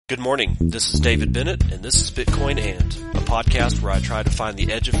Good morning, this is David Bennett, and this is Bitcoin And, a podcast where I try to find the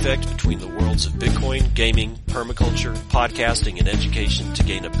edge effect between the worlds of Bitcoin, gaming, permaculture, podcasting, and education to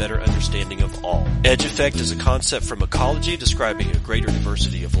gain a better understanding of all. Edge effect is a concept from ecology describing a greater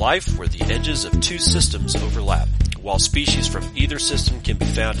diversity of life where the edges of two systems overlap. While species from either system can be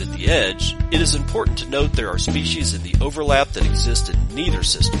found at the edge, it is important to note there are species in the overlap that exist in neither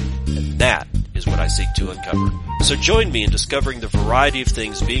system, and that is what I seek to uncover. So join me in discovering the variety of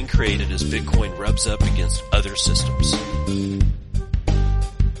things being created as Bitcoin rubs up against other systems.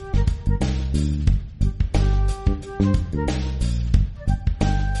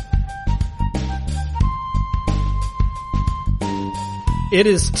 It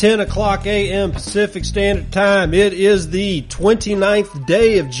is 10 o'clock a.m. Pacific Standard Time. It is the 29th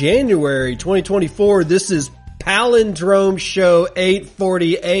day of January 2024. This is Palindrome Show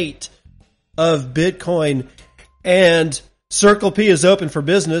 848 of Bitcoin. And Circle P is open for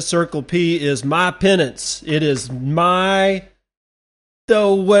business. Circle P is my penance. It is my,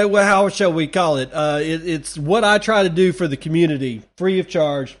 how shall we call it? It's what I try to do for the community, free of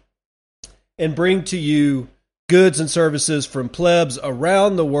charge, and bring to you goods and services from plebs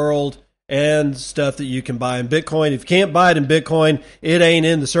around the world and stuff that you can buy in Bitcoin. If you can't buy it in Bitcoin, it ain't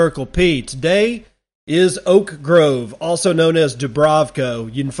in the Circle P. Today is Oak Grove, also known as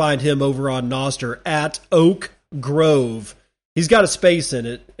Dubrovko. You can find him over on Nostr at Oak Grove. He's got a space in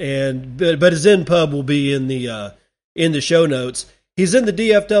it, but his pub will be in the show notes. He's in the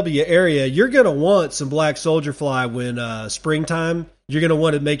DFW area. You're going to want some black soldier fly when springtime. You're going to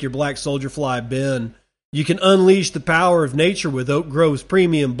want to make your black soldier fly bin. You can unleash the power of nature with Oak Grove's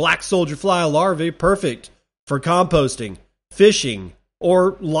premium black soldier fly larvae, perfect for composting, fishing,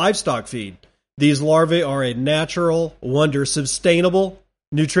 or livestock feed. These larvae are a natural wonder, sustainable,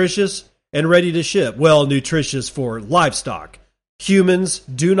 nutritious, and ready to ship. Well, nutritious for livestock. Humans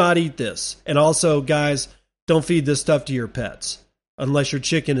do not eat this. And also, guys, don't feed this stuff to your pets. Unless your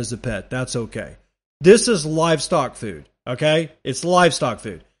chicken is a pet. That's okay. This is livestock food, okay? It's livestock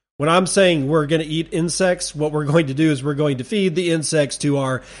food. When I'm saying we're going to eat insects, what we're going to do is we're going to feed the insects to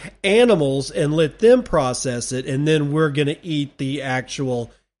our animals and let them process it, and then we're going to eat the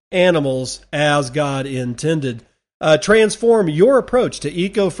actual animals as God intended. Transform your approach to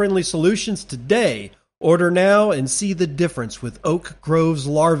eco-friendly solutions today. Order now and see the difference with Oak Grove's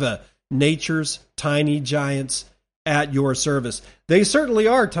larva, nature's tiny giants at your service. They certainly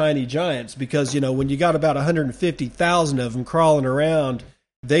are tiny giants because, when you got about 150,000 of them crawling around,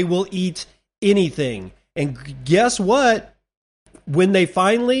 they will eat anything. And guess what? When they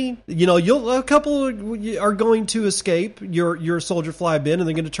finally, a couple are going to escape your soldier fly bin and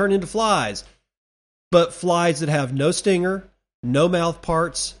they're going to turn into flies. But flies that have no stinger, no mouth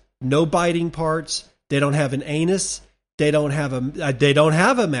parts, no biting parts, they don't have an anus, they don't have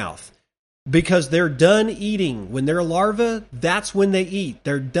a mouth. Because they're done eating. When they're a larva, that's when they eat.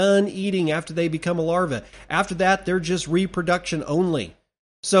 They're done eating after they become a larva. After that, they're just reproduction only.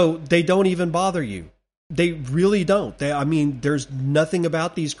 So they don't even bother you. They really don't. There's nothing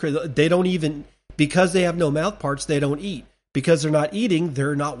about these. They don't even, because they have no mouth parts, they don't eat. Because they're not eating,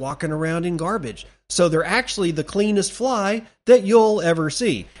 they're not walking around in garbage. So they're actually the cleanest fly that you'll ever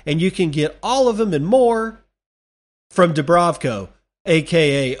see. And you can get all of them and more from Dubrovko,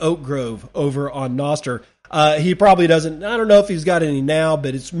 a.k.a. Oak Grove, over on Nostr. He probably doesn't, I don't know if he's got any now,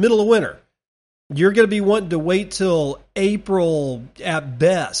 but it's middle of winter. You're going to be wanting to wait till April at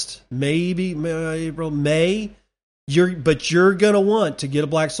best, maybe April, May. But you're going to want to get a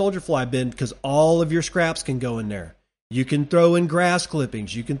black soldier fly bin because all of your scraps can go in there. You can throw in grass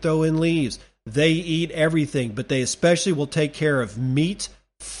clippings. You can throw in leaves. They eat everything, but they especially will take care of meat,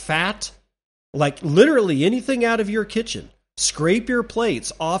 fat, like literally anything out of your kitchen. Scrape your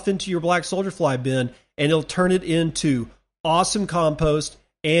plates off into your black soldier fly bin, and it'll turn it into awesome compost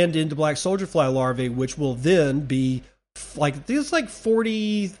and into black soldier fly larvae, which will then be like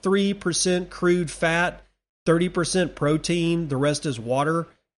 43% crude fat, 30% protein, the rest is water.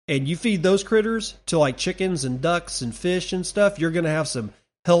 And you feed those critters to like chickens and ducks and fish and stuff, you're going to have some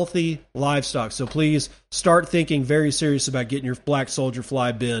healthy livestock. So please start thinking very serious about getting your black soldier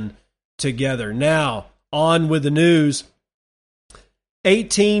fly bin together. Now, on with the news.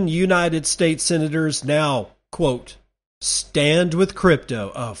 18 United States senators now, quote, stand with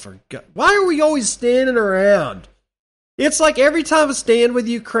crypto. Oh, for God. Why are we always standing around? It's like every time I stand with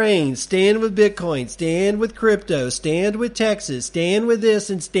Ukraine, stand with Bitcoin, stand with crypto, stand with Texas, stand with this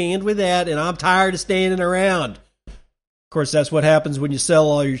and stand with that, and I'm tired of standing around. Of course, that's what happens when you sell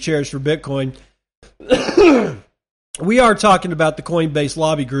all your shares for Bitcoin. We are talking about the Coinbase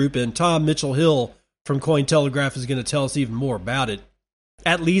lobby group, and Tom Mitchell-Hill from Cointelegraph is going to tell us even more about it.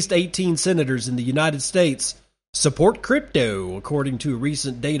 At least 18 senators in the United States support crypto, according to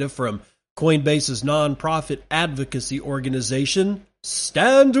recent data from Coinbase's nonprofit advocacy organization,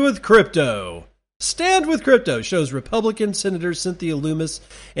 Stand with Crypto. Stand with Crypto shows Republican Senators Cynthia Lummis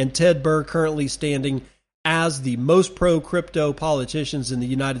and Ted Burr currently standing as the most pro-crypto politicians in the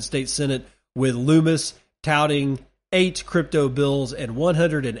United States Senate, with Lummis touting 8 crypto bills and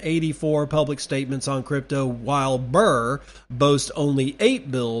 184 public statements on crypto, while Burr boasts only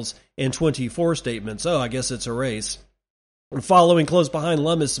 8 bills and 24 statements. Oh, I guess it's a race. Following close behind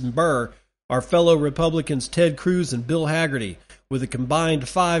Lummis and Burr are fellow Republicans Ted Cruz and Bill Hagerty, with a combined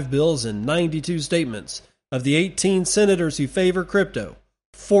 5 bills and 92 statements. Of the 18 senators who favor crypto,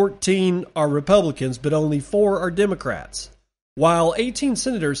 14 are Republicans, but only 4 are Democrats. While 18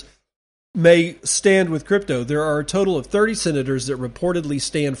 senators may stand with crypto, there are a total of 30 senators that reportedly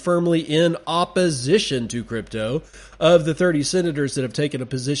stand firmly in opposition to crypto. Of the 30 senators that have taken a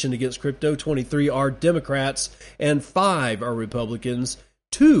position against crypto, 23 are Democrats and 5 are Republicans.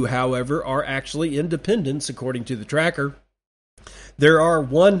 2, however, are actually independents, according to the tracker. There are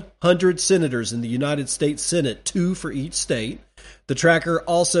 100 senators in the United States Senate, 2 for each state. The tracker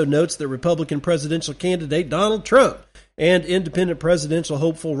also notes that Republican presidential candidate Donald Trump and independent presidential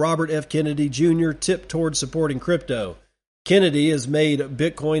hopeful Robert F. Kennedy Jr. tip toward supporting crypto. Kennedy has made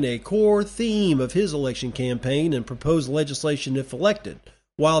Bitcoin a core theme of his election campaign and proposed legislation if elected,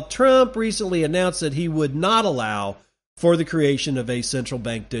 while Trump recently announced that he would not allow for the creation of a central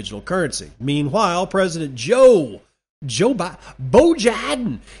bank digital currency. Meanwhile, President Bo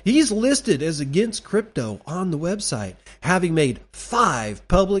Biden, he's listed as against crypto on the website, having made 5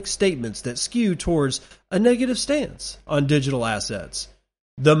 public statements that skew towards a negative stance on digital assets.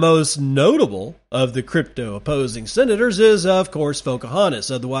 The most notable of the crypto-opposing senators is, of course,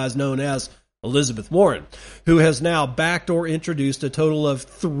 Pocahontas, otherwise known as Elizabeth Warren, who has now backed or introduced a total of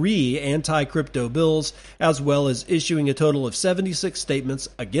 3 anti-crypto bills, as well as issuing a total of 76 statements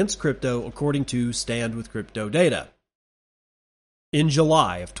against crypto, according to Stand with Crypto data. In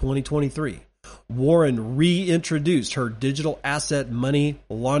July of 2023, Warren reintroduced her Digital Asset Money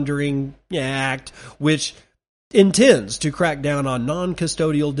Laundering Act, which intends to crack down on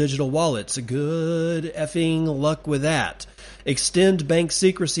non-custodial digital wallets. Good effing luck with that. Extend Bank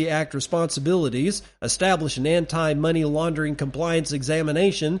Secrecy Act responsibilities, establish an anti-money laundering compliance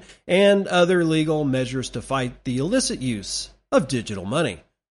examination, and other legal measures to fight the illicit use of digital money.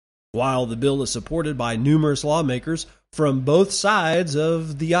 While the bill is supported by numerous lawmakers from both sides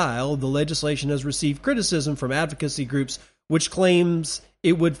of the aisle, the legislation has received criticism from advocacy groups which claims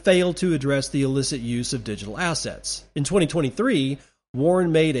it would fail to address the illicit use of digital assets. In 2023,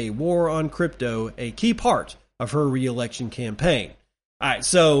 Warren made a war on crypto a key part of her re-election campaign. All right,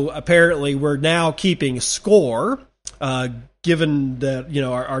 so apparently we're now keeping score, given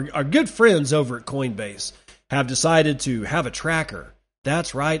that our good friends over at Coinbase have decided to have a tracker.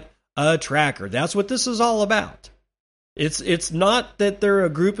 That's right, a tracker. That's what this is all about. It's not that they're a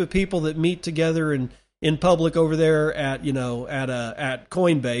group of people that meet together in public over there at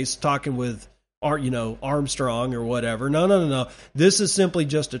Coinbase talking with Armstrong or whatever. No. This is simply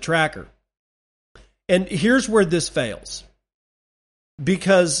just a tracker. And here's where this fails.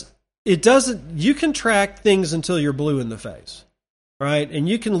 Because you can track things until you're blue in the face, right? And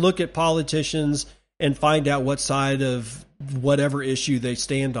you can look at politicians and find out what side of whatever issue they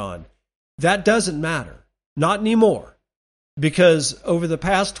stand on. That doesn't matter. Not anymore. Because over the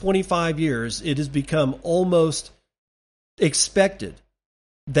past 25 years, it has become almost expected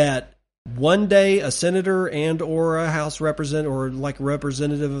that one day a senator and or a House representative or like a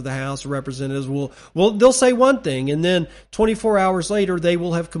representative of the House of Representatives they'll say one thing, and then 24 hours later they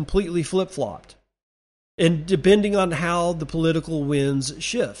will have completely flip-flopped. And depending on how the political winds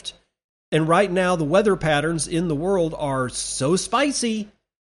shift. And right now the weather patterns in the world are so spicy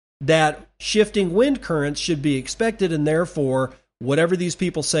that shifting wind currents should be expected, and therefore, whatever these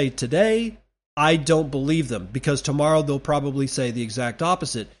people say today, I don't believe them, because tomorrow they'll probably say the exact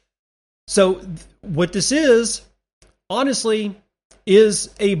opposite. So what this is, honestly, is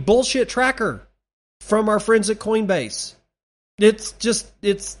a bullshit tracker from our friends at Coinbase.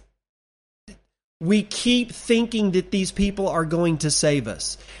 We keep thinking that these people are going to save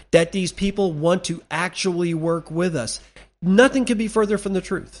us, that these people want to actually work with us. Nothing could be further from the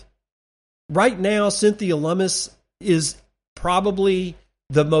truth. Right now, Cynthia Lummis is probably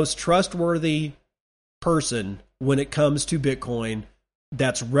the most trustworthy person when it comes to Bitcoin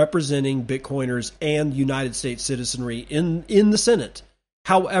that's representing Bitcoiners and United States citizenry in the Senate.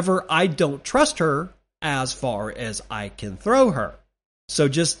 However, I don't trust her as far as I can throw her. So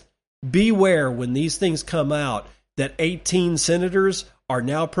just beware when these things come out that 18 senators are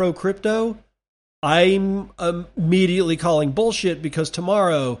now pro-crypto, I'm immediately calling bullshit because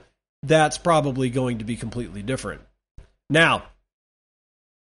tomorrow that's probably going to be completely different. Now,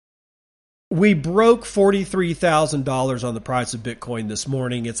 we broke $43,000 on the price of Bitcoin this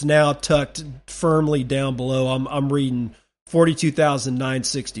morning. It's now tucked firmly down below. I'm reading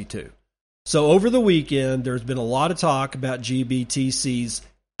 42,962. So over the weekend, there's been a lot of talk about GBTC's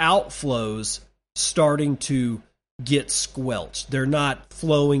outflows starting to get squelched. They're not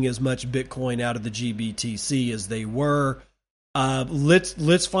flowing as much Bitcoin out of the GBTC as they were.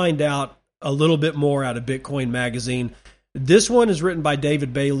 Let's find out a little bit more out of Bitcoin Magazine. This one is written by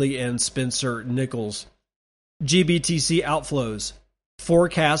David Bailey and Spencer Nichols. GBTC outflows,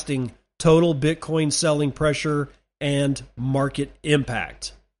 forecasting total Bitcoin selling pressure and market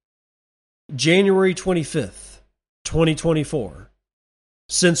impact. January 25th, 2024.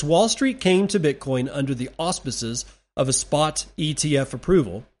 Since Wall Street came to Bitcoin under the auspices of a spot ETF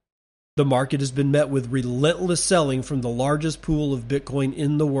approval, the market has been met with relentless selling from the largest pool of Bitcoin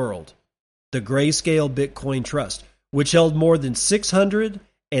in the world, the Grayscale Bitcoin Trust, which held more than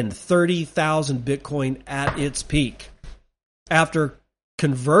 630,000 Bitcoin at its peak. After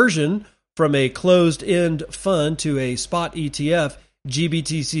conversion from a closed-end fund to a spot ETF,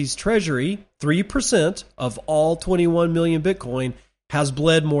 GBTC's treasury, 3% of all 21 million Bitcoin, has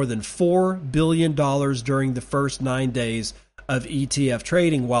bled more than $4 billion during the first 9 days of ETF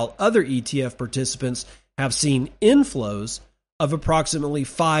trading, while other ETF participants have seen inflows of approximately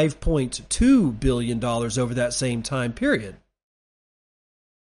 $5.2 billion over that same time period.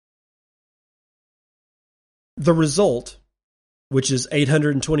 The result, which is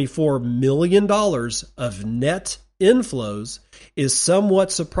 $824 million of net inflows, is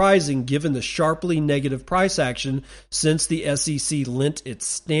somewhat surprising given the sharply negative price action since the SEC lent its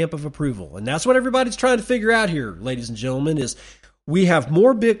stamp of approval. And that's what everybody's trying to figure out here, ladies and gentlemen, is we have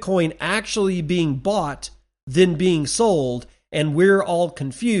more Bitcoin actually being bought than being sold, and we're all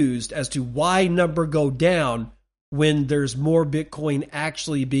confused as to why number go down when there's more Bitcoin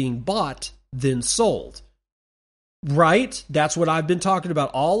actually being bought than sold. Right? That's what I've been talking about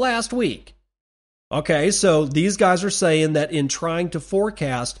all last week. Okay, so these guys are saying that in trying to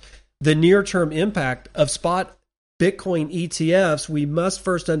forecast the near-term impact of spot Bitcoin ETFs, we must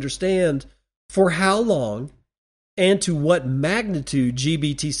first understand for how long and to what magnitude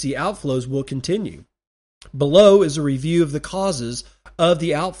GBTC outflows will continue. Below is a review of the causes of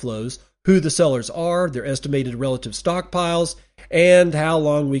the outflows, who the sellers are, their estimated relative stockpiles, and how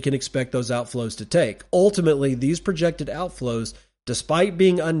long we can expect those outflows to take. Ultimately, these projected outflows, despite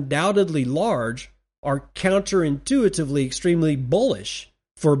being undoubtedly large, are counterintuitively extremely bullish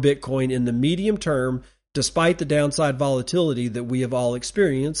for Bitcoin in the medium term, despite the downside volatility that we have all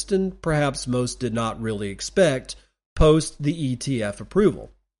experienced and perhaps most did not really expect post the ETF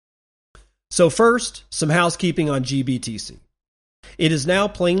approval. So first, some housekeeping on GBTC. It is now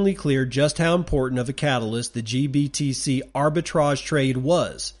plainly clear just how important of a catalyst the GBTC arbitrage trade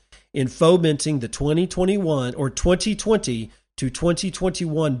was in fomenting the 2021 or 2020 to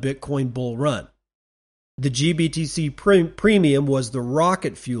 2021 Bitcoin bull run. The GBTC premium was the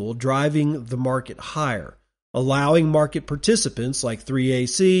rocket fuel driving the market higher, allowing market participants like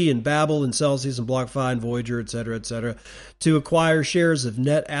 3AC and Babel and Celsius and BlockFi and Voyager, etc., to acquire shares of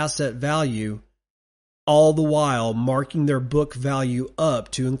net asset value, all the while marking their book value up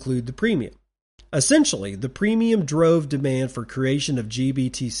to include the premium. Essentially, the premium drove demand for creation of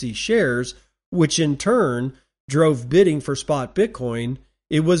GBTC shares, which in turn drove bidding for spot Bitcoin.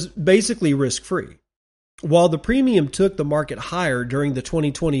 It was basically risk-free. While the premium took the market higher during the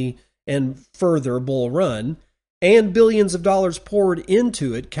 2020 and further bull run, and billions of dollars poured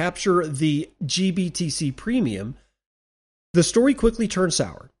into it capture the GBTC premium, the story quickly turned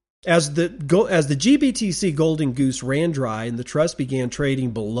sour. As the GBTC Golden Goose ran dry and the trust began trading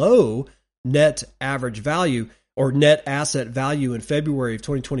below net average value or net asset value in February of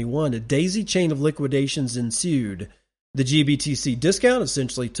 2021, a daisy chain of liquidations ensued. The GBTC discount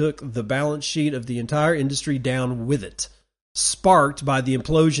essentially took the balance sheet of the entire industry down with it, sparked by the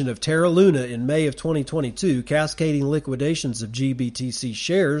implosion of Terra Luna in May of 2022, cascading liquidations of GBTC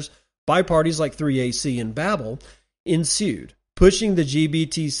shares by parties like 3AC and Babel ensued, pushing the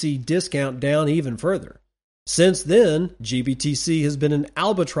GBTC discount down even further. Since then, GBTC has been an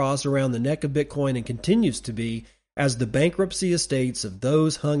albatross around the neck of Bitcoin and continues to be, as the bankruptcy estates of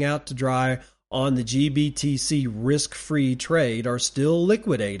those hung out to dry on the GBTC risk-free trade are still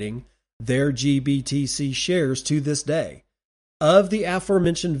liquidating their GBTC shares to this day. Of the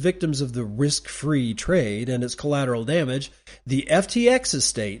aforementioned victims of the risk-free trade and its collateral damage, the FTX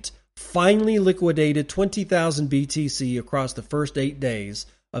estate finally liquidated 20,000 BTC across the first 8 days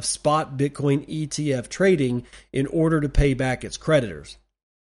of spot Bitcoin ETF trading in order to pay back its creditors.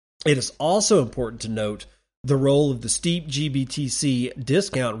 It is also important to note the role of the steep GBTC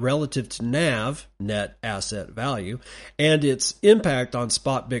discount relative to NAV, net asset value, and its impact on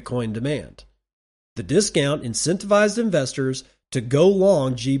spot Bitcoin demand. The discount incentivized investors to go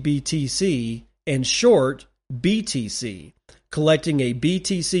long GBTC and short BTC, collecting a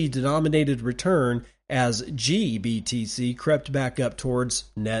BTC-denominated return as GBTC crept back up towards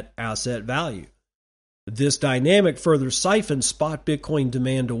net asset value. This dynamic further siphoned spot Bitcoin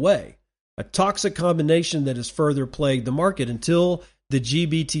demand away, a toxic combination that has further plagued the market until the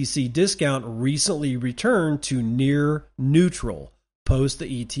GBTC discount recently returned to near neutral post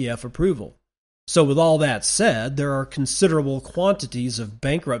the ETF approval. So with all that said, there are considerable quantities of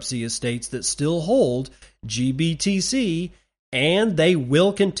bankruptcy estates that still hold GBTC, and they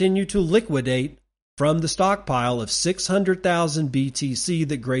will continue to liquidate from the stockpile of 600,000 BTC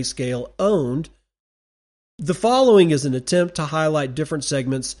that Grayscale owned. The following is an attempt to highlight different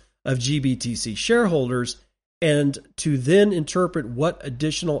segments of GBTC shareholders and to then interpret what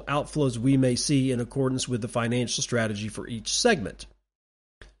additional outflows we may see in accordance with the financial strategy for each segment.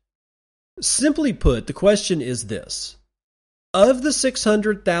 Simply put, the question is this: of the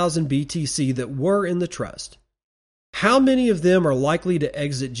 600,000 BTC that were in the trust, how many of them are likely to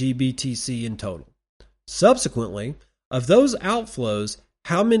exit GBTC in total? Subsequently, of those outflows,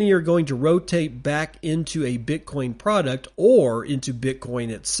 how many are going to rotate back into a Bitcoin product or into Bitcoin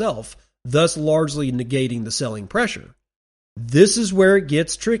itself, thus largely negating the selling pressure? This is where it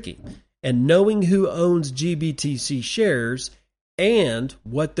gets tricky, and knowing who owns GBTC shares and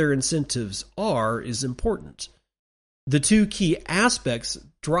what their incentives are is important. The two key aspects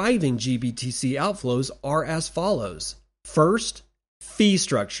driving GBTC outflows are as follows. First, fee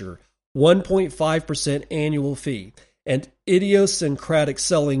structure, 1.5% annual fee, and idiosyncratic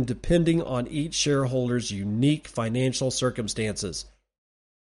selling depending on each shareholder's unique financial circumstances.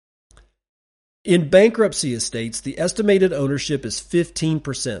 In bankruptcy estates, the estimated ownership is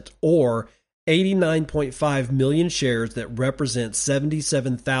 15%, or 89.5 million shares that represent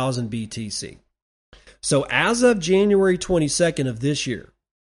 77,000 BTC. So as of January 22nd of this year,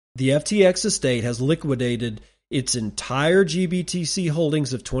 the FTX estate has liquidated its entire GBTC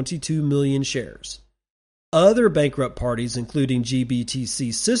holdings of 22 million shares. Other bankrupt parties, including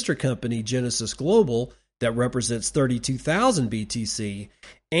GBTC's sister company Genesis Global, that represents 32,000 BTC,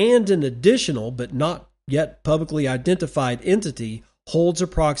 and an additional but not yet publicly identified entity, holds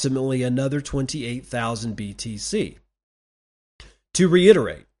approximately another 28,000 BTC. To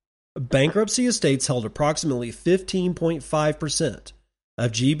reiterate, bankruptcy estates held approximately 15.5%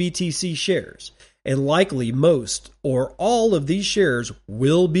 of GBTC shares, and likely most or all of these shares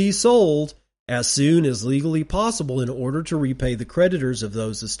will be sold as soon as legally possible in order to repay the creditors of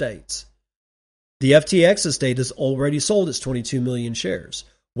those estates. The FTX estate has already sold its 22 million shares.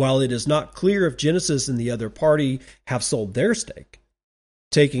 While it is not clear if Genesis and the other party have sold their stake,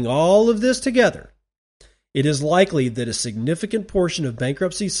 taking all of this together, it is likely that a significant portion of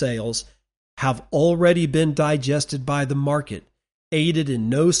bankruptcy sales have already been digested by the market, aided in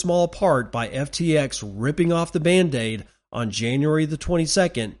no small part by FTX ripping off the Band-Aid on January the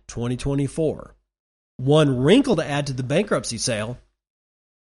 22nd, 2024. One wrinkle to add to the bankruptcy sale: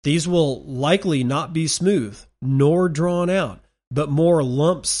 these will likely not be smooth nor drawn out, but more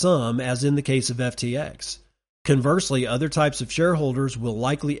lump sum as in the case of FTX. Conversely, other types of shareholders will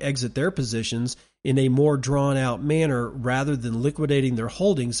likely exit their positions in a more drawn-out manner rather than liquidating their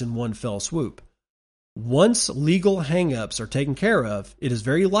holdings in one fell swoop. Once legal hang-ups are taken care of, it is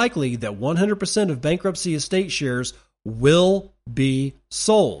very likely that 100% of bankruptcy estate shares will be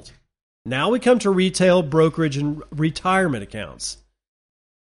sold. Now we come to retail, brokerage, and retirement accounts.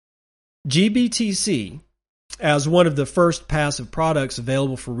 GBTC, as one of the first passive products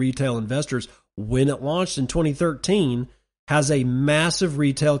available for retail investors when it launched in 2013, has a massive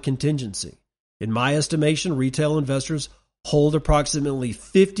retail contingency. In my estimation, retail investors hold approximately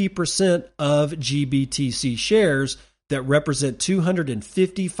 50% of GBTC shares that represent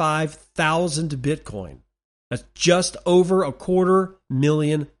 255,000 Bitcoin. That's just over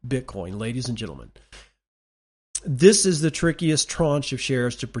 250,000 Bitcoin, ladies and gentlemen. This is the trickiest tranche of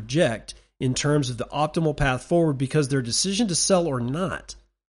shares to project in terms of the optimal path forward because their decision to sell or not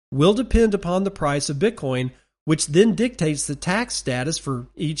will depend upon the price of Bitcoin, which then dictates the tax status for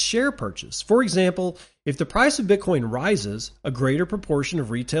each share purchase. For example, if the price of Bitcoin rises, a greater proportion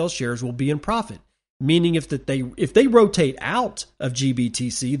of retail shares will be in profit, meaning if they rotate out of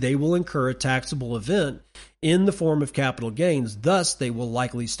GBTC, they will incur a taxable event in the form of capital gains, thus they will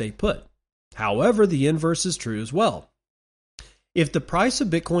likely stay put. However, the inverse is true as well. If the price of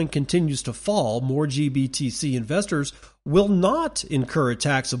Bitcoin continues to fall, more GBTC investors will not incur a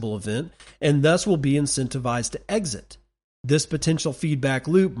taxable event and thus will be incentivized to exit. This potential feedback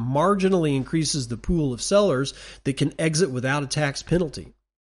loop marginally increases the pool of sellers that can exit without a tax penalty.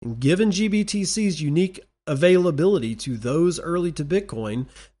 And given GBTC's unique availability to those early to Bitcoin,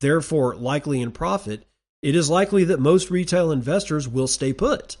 therefore likely in profit, it is likely that most retail investors will stay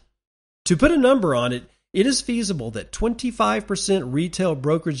put. To put a number on it, it is feasible that 25% retail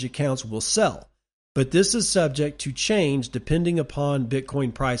brokerage accounts will sell, but this is subject to change depending upon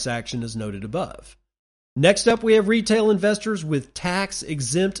Bitcoin price action as noted above. Next up, we have retail investors with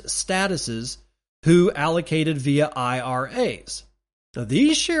tax-exempt statuses who allocated via IRAs. Now,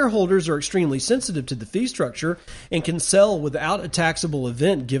 these shareholders are extremely sensitive to the fee structure and can sell without a taxable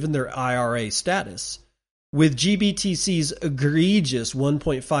event given their IRA status. With GBTC's egregious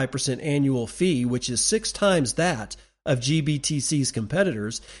 1.5% annual fee, which is 6 times that of GBTC's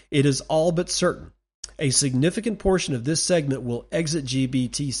competitors, it is all but certain a significant portion of this segment will exit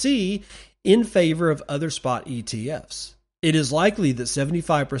GBTC in favor of other spot ETFs. It is likely that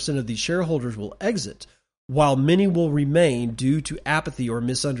 75% of these shareholders will exit, while many will remain due to apathy or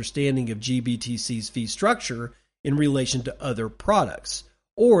misunderstanding of GBTC's fee structure in relation to other products,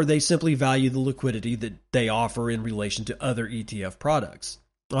 or they simply value the liquidity that they offer in relation to other ETF products.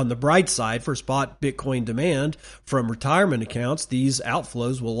 On the bright side, for spot Bitcoin demand from retirement accounts, these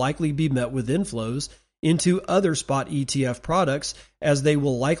outflows will likely be met with inflows into other spot ETF products, as they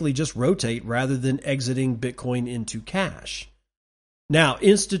will likely just rotate rather than exiting Bitcoin into cash. Now,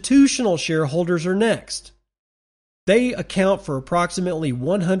 institutional shareholders are next. They account for approximately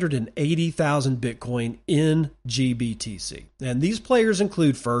 180,000 Bitcoin in GBTC. And these players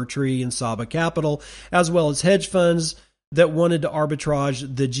include Fir Tree and Saba Capital, as well as hedge funds that wanted to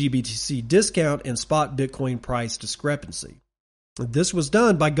arbitrage the GBTC discount and spot Bitcoin price discrepancy. This was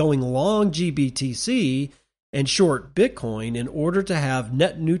done by going long GBTC and short Bitcoin in order to have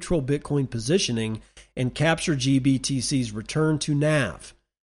net neutral Bitcoin positioning and capture GBTC's return to NAV.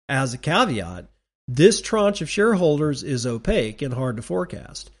 As a caveat, this tranche of shareholders is opaque and hard to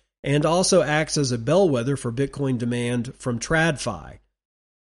forecast, and also acts as a bellwether for Bitcoin demand from TradFi.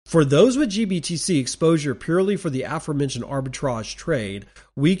 For those with GBTC exposure purely for the aforementioned arbitrage trade,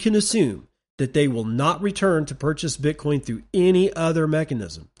 we can assume that they will not return to purchase Bitcoin through any other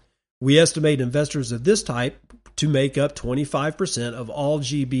mechanism. We estimate investors of this type to make up 25% of all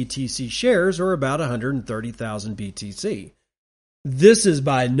GBTC shares, or about 130,000 BTC. This is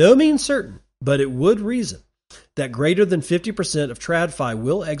by no means certain, but it would reason that greater than 50% of TradFi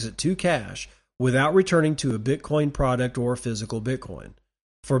will exit to cash without returning to a Bitcoin product or physical Bitcoin.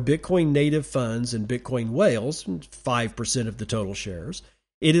 For Bitcoin native funds and Bitcoin whales, 5% of the total shares,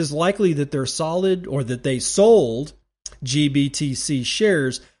 it is likely that they sold GBTC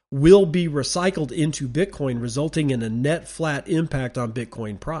shares will be recycled into Bitcoin, resulting in a net flat impact on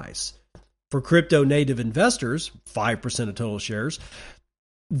Bitcoin price. For crypto native investors, 5% of total shares,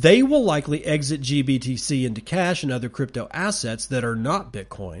 they will likely exit GBTC into cash and other crypto assets that are not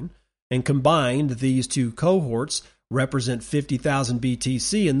Bitcoin, and combined, these two cohorts represent 50,000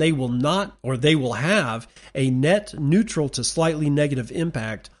 BTC, and they will have a net neutral to slightly negative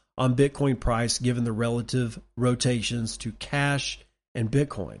impact on Bitcoin price given the relative rotations to cash and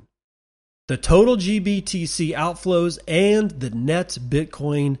Bitcoin. The total GBTC outflows and the net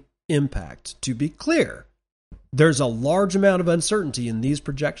Bitcoin impact. To be clear, there's a large amount of uncertainty in these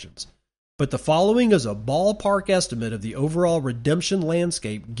projections, but the following is a ballpark estimate of the overall redemption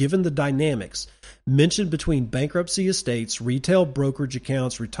landscape given the dynamics mentioned between bankruptcy estates, retail brokerage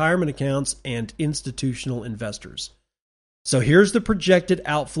accounts, retirement accounts, and institutional investors. So here's the projected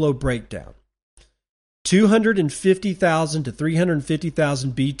outflow breakdown. 250,000 to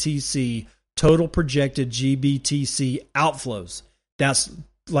 350,000 BTC total projected GBTC outflows. That's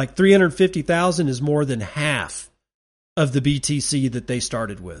like 350,000 is more than half of the BTC that they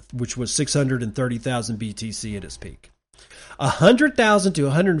started with, which was 630,000 BTC at its peak. 100,000 to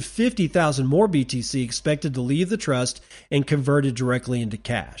 150,000 more BTC expected to leave the trust and converted directly into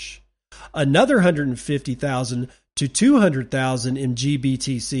cash. Another 150,000 to 200,000 in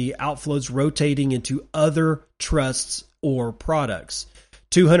GBTC outflows rotating into other trusts or products.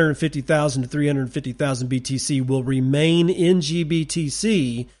 250,000 to 350,000 BTC will remain in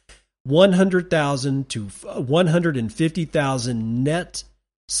GBTC. 100,000 to 150,000 net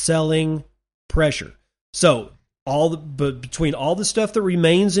selling pressure. So between all the stuff that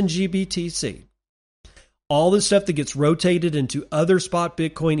remains in GBTC, all the stuff that gets rotated into other spot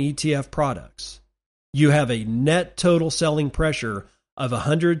Bitcoin ETF products, you have a net total selling pressure of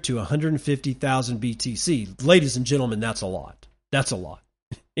 100 to 150,000 BTC. Ladies and gentlemen, that's a lot. That's a lot.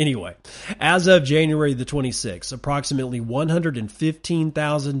 Anyway, as of January the 26th, approximately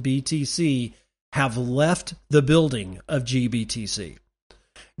 115,000 BTC have left the building of GBTC.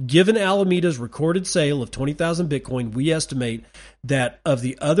 Given Alameda's recorded sale of 20,000 Bitcoin, we estimate that of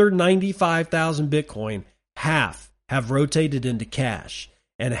the other 95,000 Bitcoin, half have rotated into cash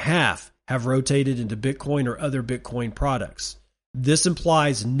and half have rotated into Bitcoin or other Bitcoin products. This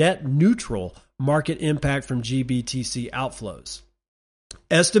implies net neutral market impact from GBTC outflows.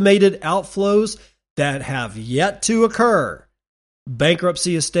 Estimated outflows that have yet to occur: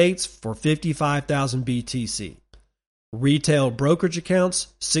 bankruptcy estates for 55,000 BTC. Retail brokerage accounts,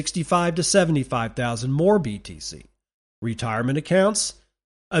 65 to 75,000 more BTC. Retirement accounts,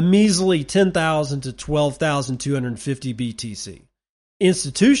 a measly 10,000 to 12,250 BTC.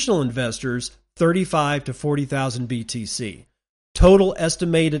 Institutional investors, 35 to 40,000 BTC. Total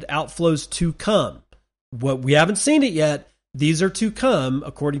estimated outflows to come. What we haven't seen it yet. These are to come,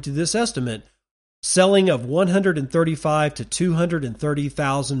 according to this estimate, selling of 135 to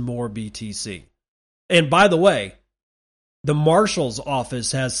 230,000 more BTC. And by the way, the Marshal's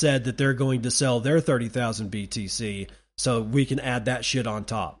office has said that they're going to sell their 30,000 BTC, so we can add that shit on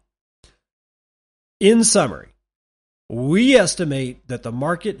top. In summary, we estimate that the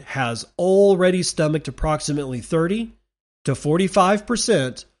market has already stomached approximately 30 to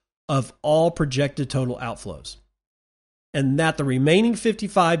 45% of all projected total outflows, and that the remaining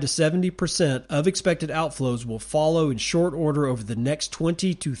 55 to 70% of expected outflows will follow in short order over the next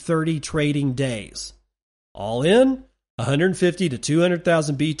 20 to 30 trading days. All in, 150 to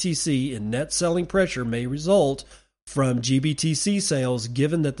 200,000 BTC in net selling pressure may result from GBTC sales,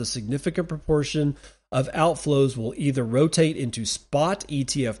 given that the significant proportion of outflows will either rotate into spot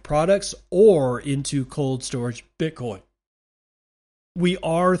ETF products or into cold storage Bitcoin. We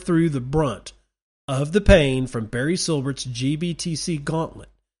are through the brunt of the pain from Barry Silbert's GBTC gauntlet,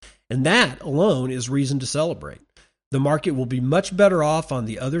 and that alone is reason to celebrate. The market will be much better off on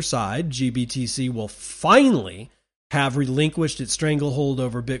the other side. GBTC will finally have relinquished its stranglehold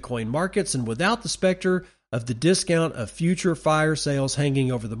over Bitcoin markets, and without the specter of the discount of future fire sales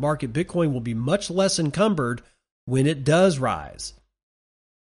hanging over the market, Bitcoin will be much less encumbered when it does rise.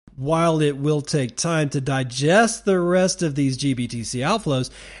 While it will take time to digest the rest of these GBTC outflows,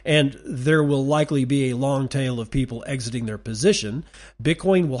 and there will likely be a long tail of people exiting their position,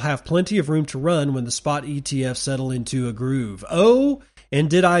 Bitcoin will have plenty of room to run when the spot ETFs settle into a groove. Oh, and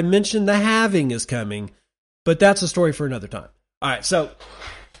did I mention the halving is coming? But that's a story for another time. All right, so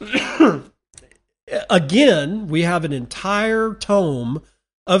again, we have an entire tome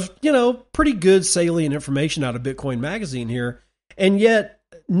of, pretty good salient information out of Bitcoin Magazine here, and yet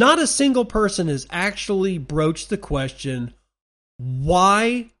not a single person has actually broached the question,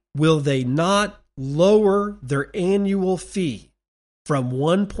 why will they not lower their annual fee from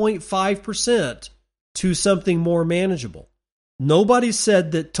 1.5% to something more manageable? Nobody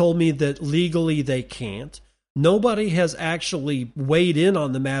told me that legally they can't. Nobody has actually weighed in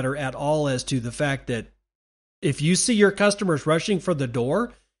on the matter at all as to the fact that if you see your customers rushing for the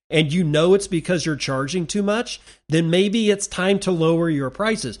door and you know it's because you're charging too much, then maybe it's time to lower your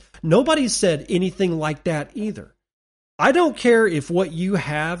prices. Nobody said anything like that either. I don't care if what you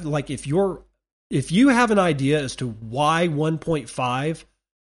have, like if you have an idea as to why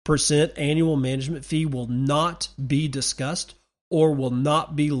 1.5% annual management fee will not be discussed or will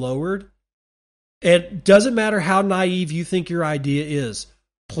not be lowered, it doesn't matter how naive you think your idea is.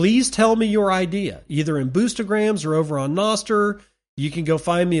 Please tell me your idea, either in Boostergrams or over on Nostr. You can go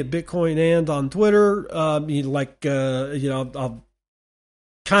find me at Bitcoin and on Twitter. I'll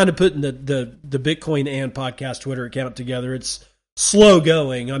kind of putting the Bitcoin and podcast Twitter account together. It's slow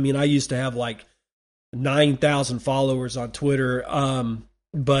going. I mean, I used to have like 9,000 followers on Twitter,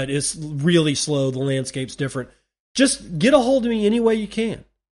 but it's really slow. The landscape's different. Just get a hold of me any way you can.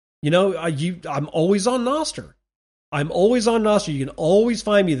 I'm always on Nostr. You can always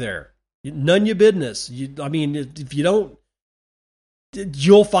find me there. None of your business. If you don't,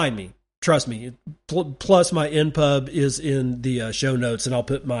 you'll find me. Trust me. Plus, my NPub is in the show notes, and I'll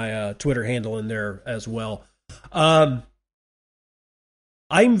put my Twitter handle in there as well. I'm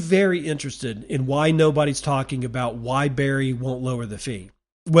very interested in why nobody's talking about why Barry won't lower the fee.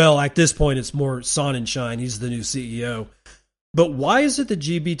 Well, at this point, it's more Sonnenschein. He's the new CEO. But why is it that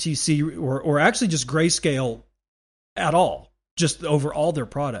GBTC, or actually just Grayscale at all, just over all their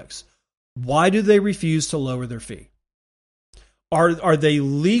products, why do they refuse to lower their fee? Are they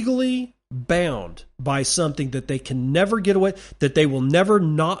legally bound by something that they can never get away, that they will never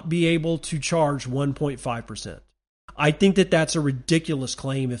not be able to charge 1.5%. I think that that's a ridiculous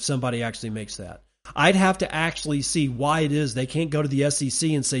claim if somebody actually makes that. I'd have to actually see why it is they can't go to the SEC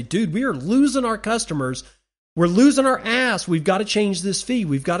and say, dude, we are losing our customers. We're losing our ass. We've got to change this fee.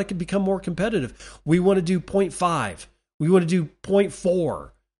 We've got to become more competitive. We want to do 0.5. We want to do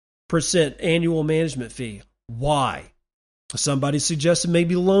 0.4% annual management fee. Why? Somebody suggested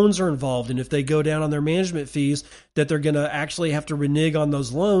maybe loans are involved, and if they go down on their management fees, that they're going to actually have to renege on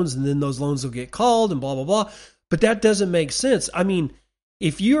those loans, and then those loans will get called and blah, blah, blah. But that doesn't make sense. I mean,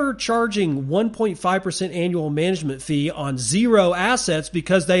 if you're charging 1.5% annual management fee on zero assets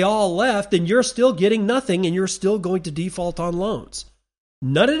because they all left, then you're still getting nothing and you're still going to default on loans.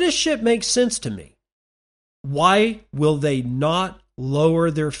 None of this shit makes sense to me. Why will they not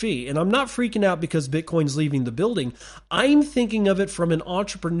lower their fee? And I'm not freaking out because Bitcoin's leaving the building. I'm thinking of it from an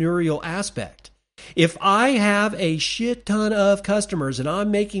entrepreneurial aspect. If I have a shit ton of customers and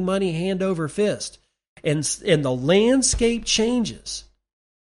I'm making money hand over fist, and the landscape changes,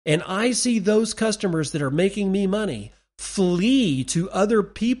 and I see those customers that are making me money flee to other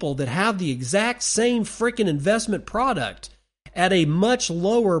people that have the exact same freaking investment product at a much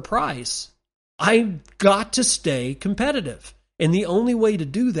lower price, I've got to stay competitive. And the only way to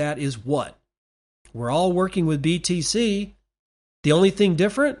do that is what? We're all working with BTC. The only thing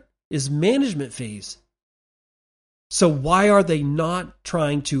different is management fees. So why are they not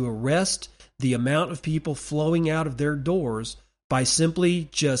trying to arrest the amount of people flowing out of their doors by simply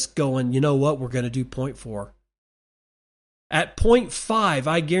just going, you know what, we're going to do 0.4. At 0.5,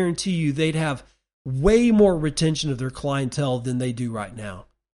 I guarantee you they'd have way more retention of their clientele than they do right now.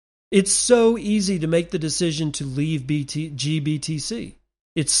 It's so easy to make the decision to leave GBTC.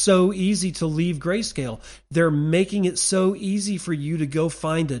 It's so easy to leave Grayscale. They're making it so easy for you to go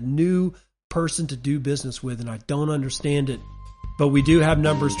find a new person to do business with, and I don't understand it. But we do have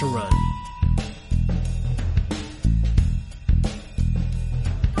numbers to run.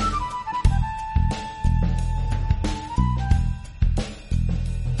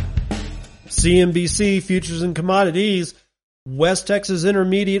 CNBC Futures and Commodities. West Texas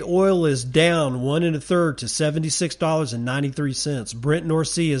Intermediate oil is down 1 1/3 to $76.93. Brent North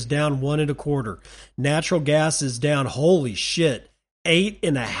Sea is down 1 1/4. Natural gas is down, holy shit,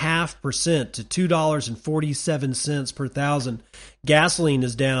 8.5% to $2.47 per thousand. Gasoline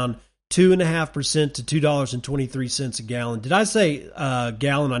is down 2.5% to $2.23 a gallon. Did I say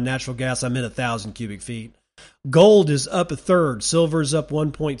gallon on natural gas? I meant 1,000 cubic feet. Gold is up 1/3. Silver is up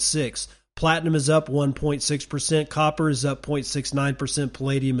 1.6%. Platinum is up 1.6%. Copper is up 0.69%.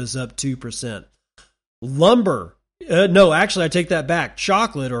 Palladium is up 2%. Lumber, no, actually I take that back.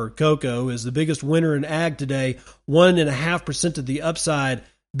 Chocolate or cocoa is the biggest winner in ag today. 1.5% to the upside.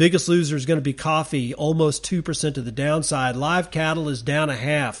 Biggest loser is going to be coffee, almost 2% to the downside. Live cattle is down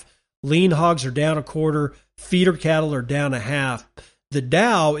 1/2. Lean hogs are down 1/4. Feeder cattle are down 1/2. The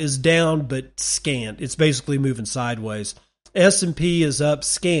Dow is down but scant. It's basically moving sideways. S&P is up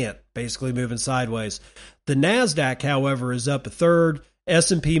scant, basically moving sideways. The NASDAQ, however, is up 1/3.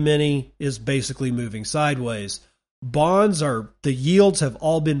 S&P Mini is basically moving sideways. The yields have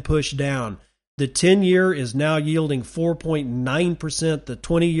all been pushed down. The 10-year is now yielding 4.9%, the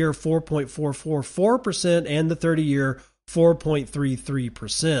 20-year 4.444%, and the 30-year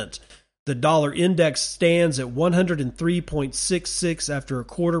 4.33%. The dollar index stands at 103.66 after a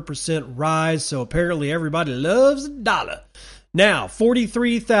 0.25% rise, so apparently everybody loves a dollar. Now,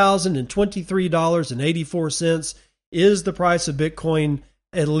 $43,023.84 is the price of Bitcoin,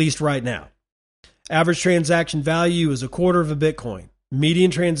 at least right now. Average transaction value is 1/4 of a Bitcoin.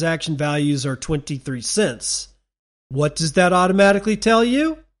 Median transaction values are 23 cents. What does that automatically tell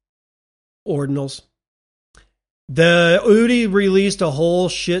you? Ordinals. The UDI released a whole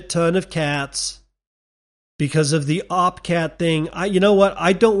shit ton of cats because of the OpCat thing. You know what?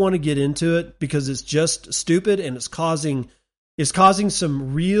 I don't want to get into it because it's just stupid and it's causing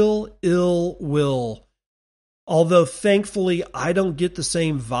some real ill will. Although thankfully I don't get the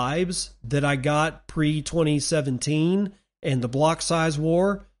same vibes that I got pre-2017 and the block size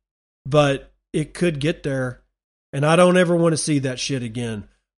war, but it could get there, and I don't ever want to see that shit again.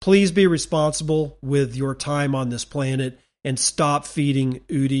 Please be responsible with your time on this planet and stop feeding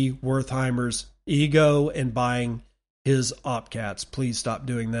Udi Wertheimer's ego and buying his OpCats. Please stop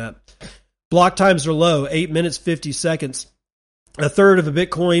doing that. Block times are low, 8 minutes, 50 seconds. 1/3 of a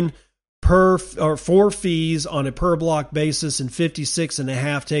Bitcoin for fees on a per block basis, and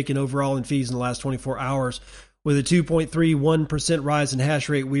 56.5 taken overall in fees in the last 24 hours. With a 2.31% rise in hash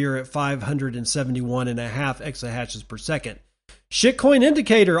rate, we are at 571.5 exahashes per second. Shitcoin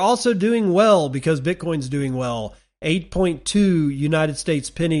indicator also doing well because Bitcoin's doing well. 8.2 United States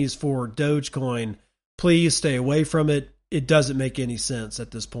pennies for Dogecoin. Please stay away from it. It doesn't make any sense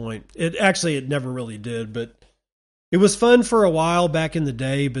at this point. It never really did, but it was fun for a while back in the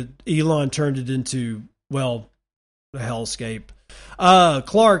day, but Elon turned it into, well, a hellscape.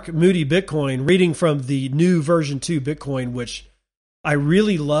 Clark Moody Bitcoin, reading from the new version 2 Bitcoin, which I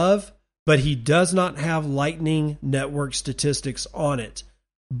really love, but he does not have Lightning Network statistics on it.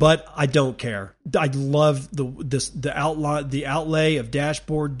 But I don't care. I love the outlay of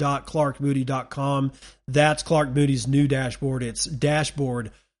dashboard.clarkmoody.com. That's Clark Moody's new dashboard. It's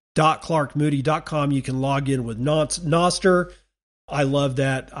dashboard.clarkmoody.com. You can log in with Nostr. I love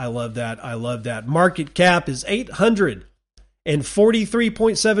that. I love that. I love that. Market cap is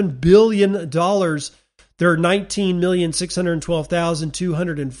 $843.7 billion. There are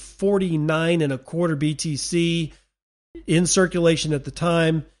 19,612,249 and a quarter BTC in circulation at the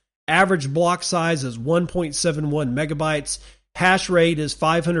time. Average block size is 1.71 megabytes. Hash rate is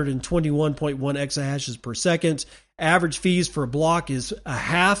 521.1 exahashes per second. Average fees for a block is a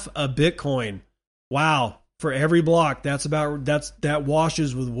half a Bitcoin. Wow. For every block, that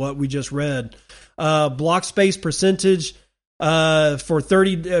washes with what we just read. Block space percentage for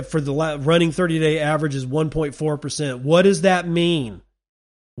the running 30-day average is 1.4%. What does that mean?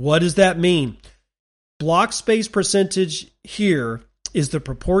 What does that mean? Block space percentage here is the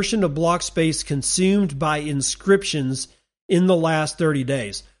proportion of block space consumed by inscriptions in the last 30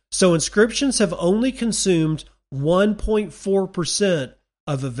 days. So inscriptions have only consumed 1.4%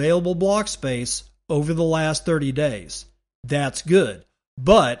 of available block space over the last 30 days. That's good.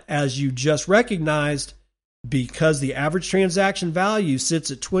 But as you just recognized, because the average transaction value sits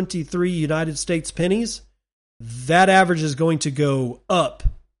at 23 United States pennies, that average is going to go up.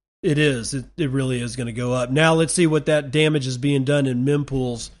 It is. It really is going to go up. Now let's see what that damage is being done in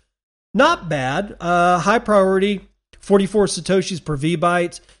mempools. Not bad. High priority, 44 Satoshis per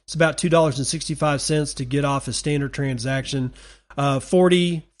VByte. It's about $2.65 to get off a standard transaction.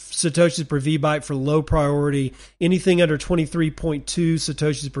 40 Satoshis per VByte for low priority. Anything under 23.2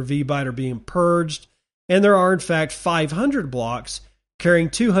 Satoshis per VByte are being purged. And there are, in fact, 500 blocks carrying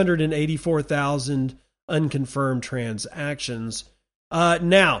 284,000 unconfirmed transactions.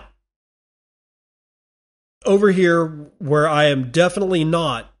 Now, over here, where I am definitely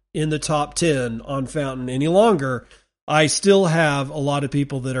not in the top 10 on Fountain any longer, I still have a lot of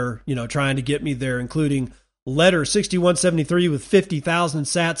people that are, trying to get me there, including Letter 6173 with 50,000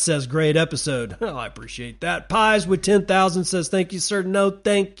 sats says, great episode. Well, I appreciate that. Pies with 10,000 says, thank you, sir. No,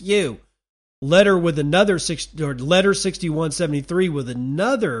 thank you. Letter 6173 with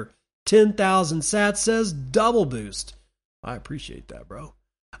another 10,000 sats says, double boost. I appreciate that, bro.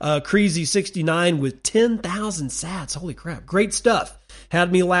 Creasy69 with 10,000 sats. Holy crap. Great stuff.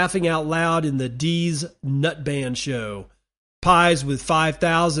 Had me laughing out loud in the D's Nut Band show. Pies with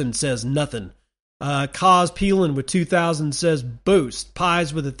 5,000 says nothing. Cause Peeling with 2,000 says boost.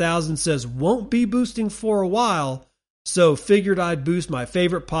 Pies with 1,000 says won't be boosting for a while, so figured I'd boost my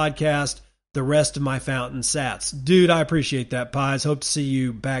favorite podcast, the rest of my Fountain sats. Dude, I appreciate that, Pies. Hope to see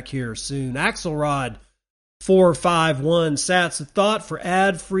you back here soon. Axelrod 451 sats, a thought for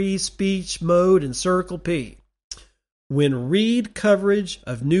ad-free speech mode in Circle P. When read coverage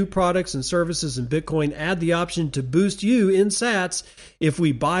of new products and services in Bitcoin, add the option to boost you in sats if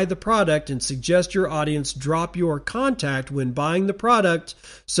we buy the product, and suggest your audience drop your contact when buying the product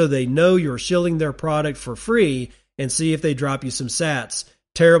so they know you're shilling their product for free, and see if they drop you some sats.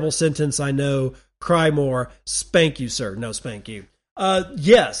 Terrible sentence, I know. Cry more. Spank you, sir. No, spank you.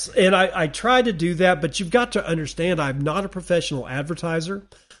 Yes, and I try to do that, but you've got to understand I'm not a professional advertiser.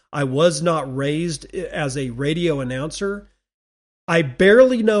 I was not raised as a radio announcer. I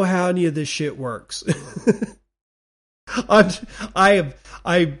barely know how any of this shit works. I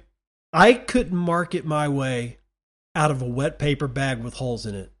couldn't market my way out of a wet paper bag with holes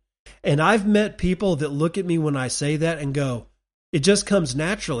in it. And I've met people that look at me when I say that and go, it just comes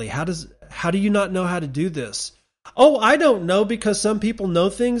naturally. How do you not know how to do this? Oh, I don't know, because some people know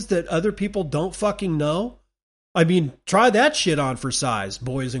things that other people don't fucking know. I mean, try that shit on for size,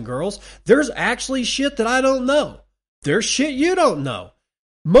 boys and girls. There's actually shit that I don't know. There's shit you don't know.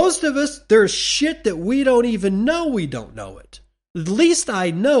 Most of us, there's shit that we don't even know we don't know it. At least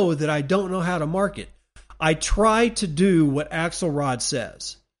I know that I don't know how to market. I try to do what Axelrod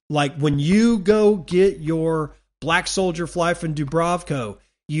says. Like when you go get your Black Soldier fly from Dubrovko,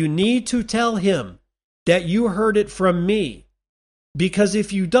 you need to tell him that you heard it from me. Because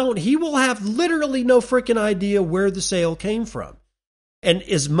if you don't, he will have literally no freaking idea where the sale came from. And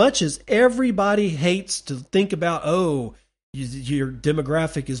as much as everybody hates to think about, oh, your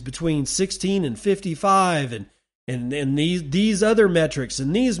demographic is between 16 and 55, and these other metrics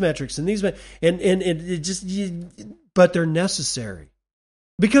and these metrics and these, and it just, but they're necessary,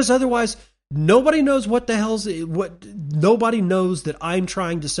 because otherwise nobody knows nobody knows that I'm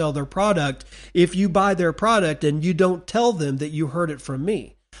trying to sell their product if you buy their product and you don't tell them that you heard it from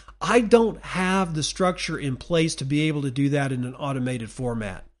me. I don't have the structure in place to be able to do that in an automated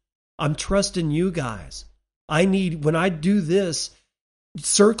format. I'm trusting you guys. When I do this,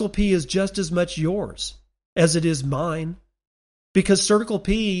 Circle P is just as much yours as it is mine, because Circle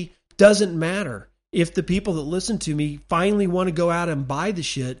P doesn't matter if the people that listen to me finally want to go out and buy the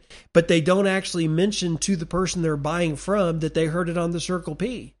shit, but they don't actually mention to the person they're buying from that they heard it on the Circle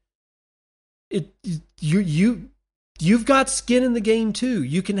P. You've got skin in the game too.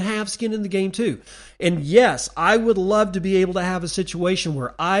 You can have skin in the game too. And yes, I would love to be able to have a situation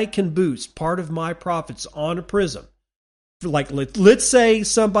where I can boost part of my profits on a Prism. Like, let's say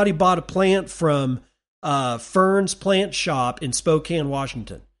somebody bought a plant from Fern's Plant Shop in Spokane,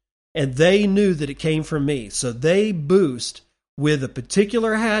 Washington, and they knew that it came from me. So they boost with a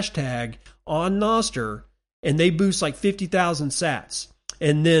particular hashtag on Nostr, and they boost like 50,000 sats.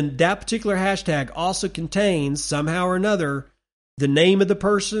 And then that particular hashtag also contains, somehow or another, the name of the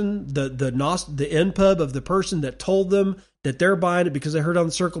person, the NPUB of the person that told them that they're buying it because they heard it on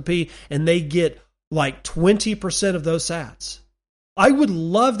the Circle P, and they get like 20% of those sats. I would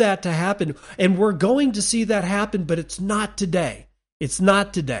love that to happen, and we're going to see that happen, but it's not today. It's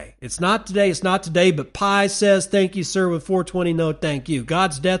not today. It's not today. It's not today. But Pi says, thank you, sir, with 420. No, thank you.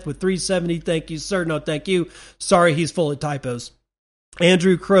 God's Death with 370. Thank you, sir. No, thank you. Sorry, he's full of typos.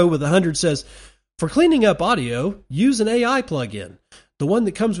 Andrew Crow with 100 says, for cleaning up audio, use an AI plugin. The one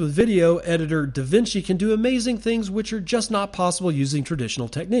that comes with video editor DaVinci can do amazing things which are just not possible using traditional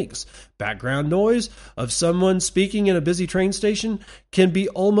techniques. Background noise of someone speaking in a busy train station can be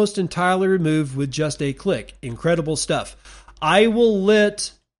almost entirely removed with just a click. Incredible stuff. I will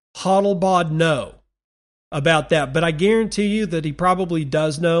let Hodlebod know about that, but I guarantee you that he probably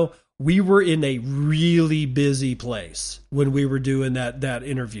does know. We were in a really busy place when we were doing that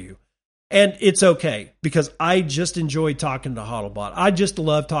interview. And it's okay, because I just enjoyed talking to Hodlebot. I just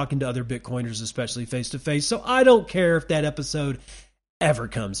love talking to other Bitcoiners, especially face-to-face. So I don't care if that episode ever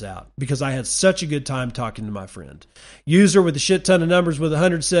comes out, because I had such a good time talking to my friend. User with a shit ton of numbers with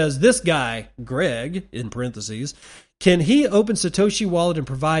 100 says, this guy, Greg, in parentheses, can he open Satoshi Wallet and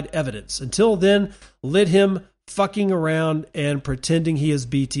provide evidence? Until then, let him fucking around and pretending he is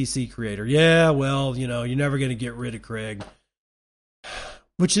BTC creator. Yeah, well, you're never going to get rid of Craig,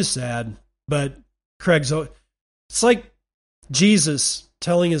 which is sad. But it's like Jesus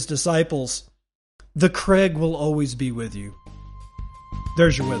telling his disciples, the Craig will always be with you.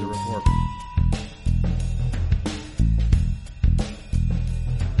 There's your weather report.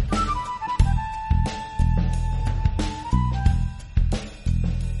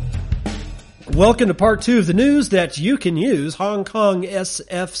 Welcome to part 2 of the news that you can use. Hong Kong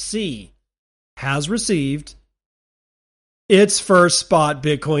SFC has received its first spot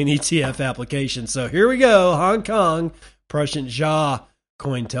Bitcoin ETF application. So here we go. Hong Kong, Prussian Jia,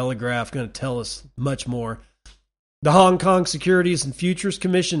 Cointelegraph, going to tell us much more. The Hong Kong Securities and Futures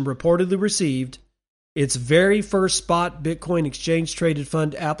Commission reportedly received its very first spot Bitcoin exchange traded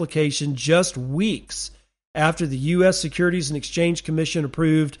fund application just weeks after the U.S. Securities and Exchange Commission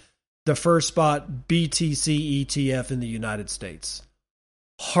approved the first spot BTC ETF in the United States.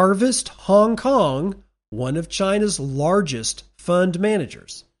 Harvest Hong Kong, one of China's largest fund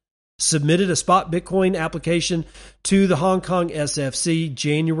managers, submitted a spot Bitcoin application to the Hong Kong SFC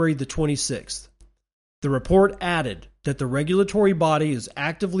January the 26th. The report added that the regulatory body is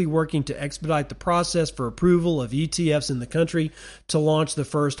actively working to expedite the process for approval of ETFs in the country to launch the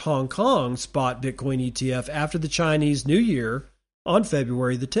first Hong Kong spot Bitcoin ETF after the Chinese New Year on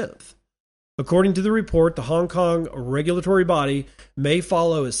February the 10th. According to the report, the Hong Kong regulatory body may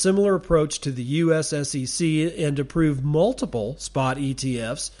follow a similar approach to the U.S. SEC and approve multiple spot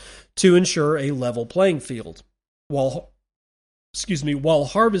ETFs to ensure a level playing field. While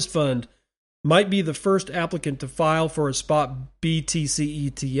Harvest Fund might be the first applicant to file for a spot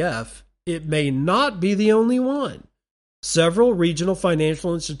BTC ETF, it may not be the only one. Several regional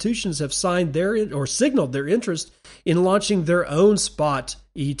financial institutions have signed signaled their interest in launching their own spot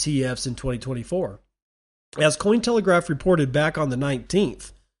ETFs in 2024. As Cointelegraph reported back on the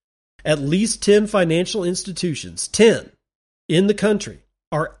 19th, at least 10 financial institutions, 10 in the country,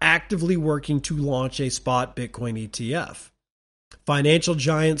 are actively working to launch a spot Bitcoin ETF. Financial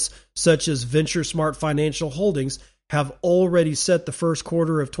giants such as Venture Smart Financial Holdings have already set the first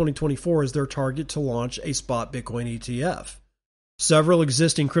quarter of 2024 as their target to launch a spot Bitcoin ETF. Several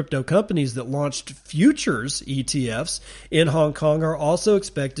existing crypto companies that launched futures ETFs in Hong Kong are also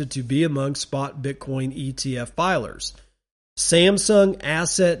expected to be among spot Bitcoin ETF filers. Samsung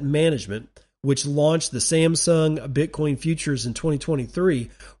Asset Management, which launched the Samsung Bitcoin futures in 2023,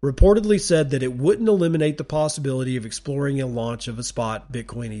 reportedly said that it wouldn't eliminate the possibility of exploring a launch of a spot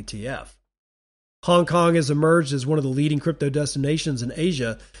Bitcoin ETF. Hong Kong has emerged as one of the leading crypto destinations in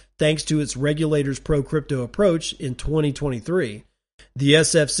Asia thanks to its regulators' pro-crypto approach in 2023. The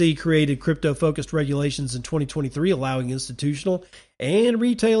SFC created crypto-focused regulations in 2023, allowing institutional and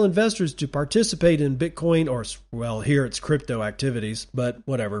retail investors to participate in Bitcoin or, well, here it's crypto activities, but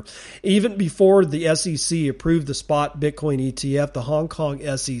whatever. Even before the SEC approved the spot Bitcoin ETF, the Hong Kong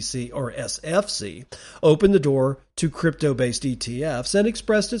SEC or SFC opened the door to crypto-based ETFs and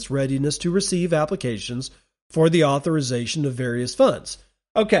expressed its readiness to receive applications for the authorization of various funds.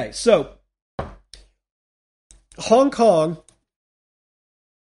 Okay, so Hong Kong,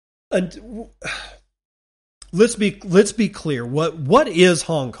 and let's be clear. What is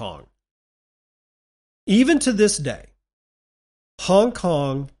Hong Kong? Even to this day, Hong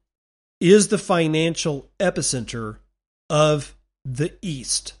Kong is the financial epicenter of the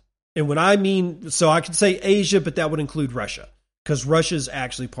East. And when I mean, so I could say Asia, but that would include Russia, because Russia is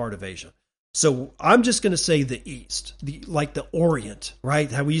actually part of Asia. So I'm just going to say the East, like the Orient,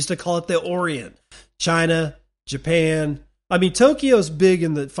 right? How we used to call it the Orient. China, Japan. I mean, Tokyo's big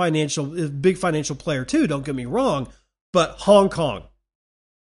in the big financial player too, don't get me wrong, but Hong Kong,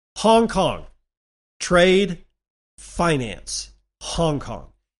 trade, finance, Hong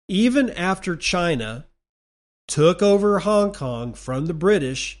Kong. Even after China took over Hong Kong from the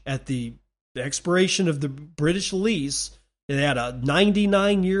British at the expiration of the British lease, they had a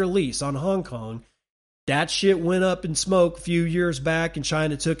 99-year lease on Hong Kong. That shit went up in smoke a few years back and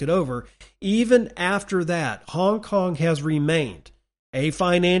China took it over. Even after that, Hong Kong has remained a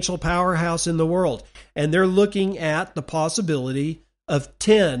financial powerhouse in the world. And they're looking at the possibility of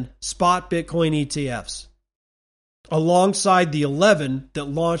 10 spot Bitcoin ETFs alongside the 11 that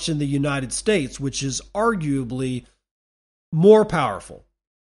launched in the United States, which is arguably more powerful,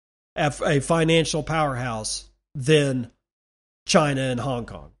 a financial powerhouse than China and Hong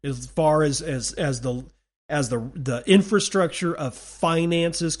Kong, as far as the infrastructure of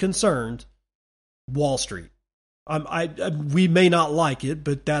finance is concerned. Wall Street. We may not like it,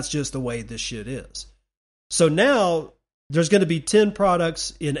 but that's just the way this shit is. So now there's going to be 10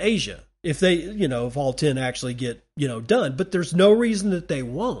 products in Asia if they, if all 10 actually get, done. But there's no reason that they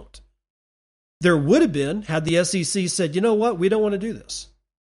won't. There would have been had the SEC said, you know what, we don't want to do this,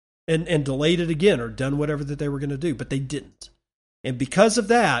 and delayed it again or done whatever that they were going to do, but they didn't. And because of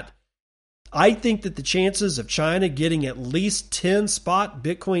that, I think that the chances of China getting at least 10 spot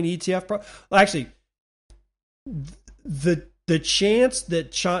Bitcoin ETF, actually, the chance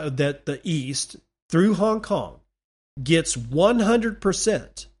that that the East through Hong Kong gets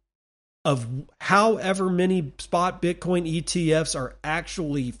 100% of however many spot Bitcoin ETFs are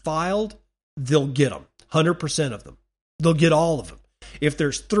actually filed, they'll get them. 100% of them. They'll get all of them. If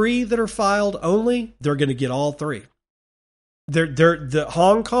there's 3 that are filed only, they're going to get all 3. The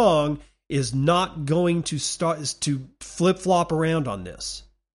Hong Kong is not going to flip-flop around on this.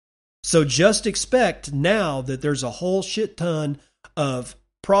 So just expect now that there's a whole shit ton of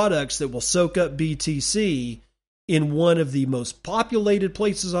products that will soak up BTC in one of the most populated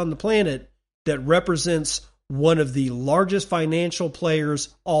places on the planet that represents one of the largest financial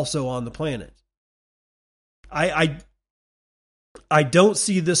players also on the planet. I don't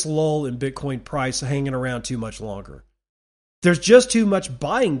see this lull in Bitcoin price hanging around too much longer. There's just too much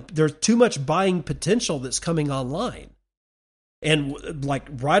buying. There's too much buying potential that's coming online. And like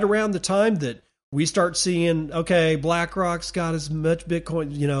right around the time that we start seeing, okay, BlackRock's got as much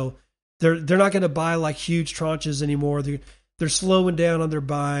Bitcoin, they're not going to buy like huge tranches anymore. They're slowing down on their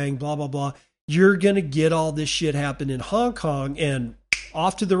buying, blah, blah, blah. You're going to get all this shit happen in Hong Kong and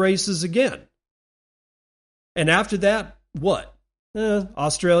off to the races again. And after that, what?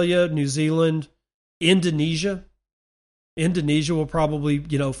 Australia, New Zealand, Indonesia. Indonesia will probably,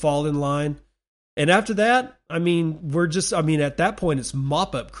 fall in line. And after that, at that point, it's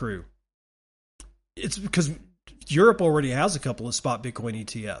mop-up crew. It's because Europe already has a couple of spot Bitcoin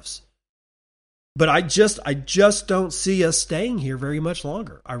ETFs. But I just don't see us staying here very much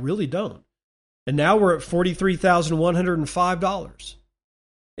longer. I really don't. And now we're at $43,105.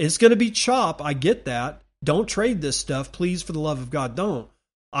 It's going to be chop. I get that. Don't trade this stuff. Please, for the love of God, don't.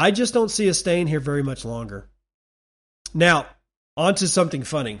 I just don't see us staying here very much longer. Now, on to something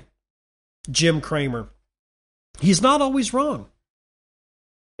funny. Jim Cramer. He's not always wrong.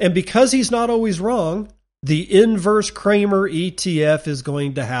 And because he's not always wrong, The inverse Cramer ETF is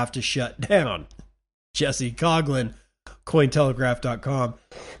going to have to shut down. Jesse Coughlin, Cointelegraph.com.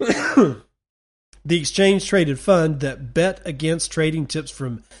 The exchange-traded fund that bet against trading tips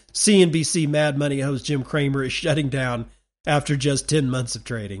from CNBC Mad Money host Jim Cramer is shutting down after just 10 months of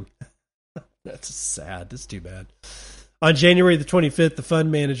trading. That's sad. That's too bad. On January the 25th, the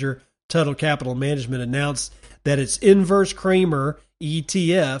fund manager, Tuttle Capital Management, announced that its inverse Cramer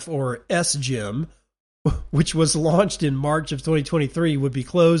ETF, or SGIM, which was launched in March of 2023, would be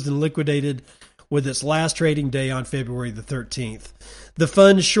closed and liquidated with its last trading day on February the 13th. The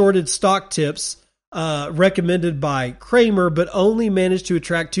fund shorted stock tips recommended by Cramer, but only managed to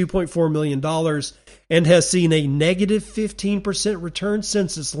attract $2.4 million and has seen a negative 15% return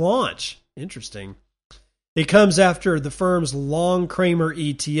since its launch. Interesting. It comes after the firm's long Cramer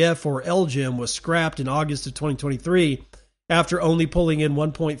ETF, or LGIM, was scrapped in August of 2023 after only pulling in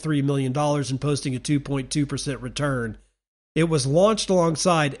 $1.3 million and posting a 2.2% return. It was launched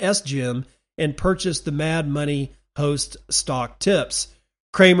alongside SGIM and purchased the Mad Money host stock tips.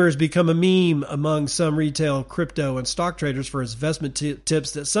 Cramer has become a meme among some retail crypto and stock traders for his investment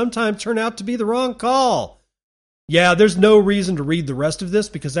tips that sometimes turn out to be the wrong call. Yeah, there's no reason to read the rest of this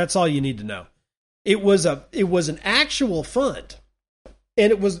because that's all you need to know. It was an actual fund,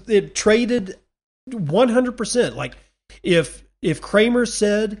 and it traded 100%. Like if Cramer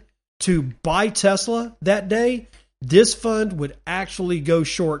said to buy Tesla that day, this fund would actually go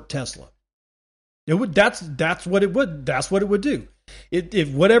short Tesla. It would. That's what it would. That's what it would do. If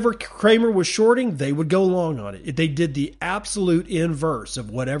whatever Cramer was shorting, they would go long on it. They did the absolute inverse of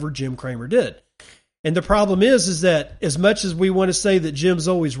whatever Jim Cramer did. And the problem is that as much as we want to say that Jim's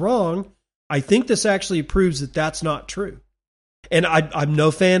always wrong, I think this actually proves that that's not true. And I'm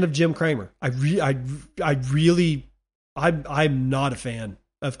no fan of Jim Cramer. I'm not a fan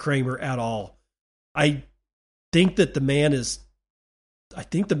of Cramer at all. I think the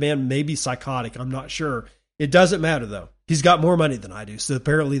man may be psychotic. I'm not sure. It doesn't matter though. He's got more money than I do, so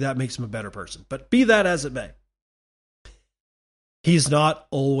apparently that makes him a better person. But be that as it may, he's not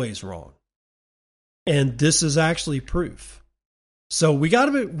always wrong. And this is actually proof. So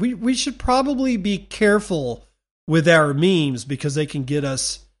we should probably be careful with our memes because they can get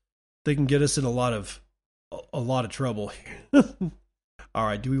us in a lot of trouble. All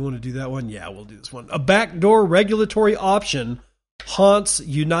right, do we want to do that one? Yeah, we'll do this one. A backdoor regulatory option haunts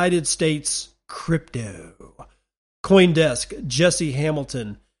United States crypto. CoinDesk, Jesse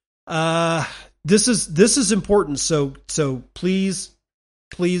Hamilton. This is important. So please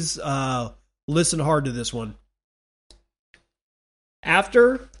listen hard to this one.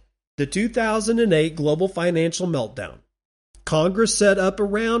 After the 2008 global financial meltdown, Congress set up a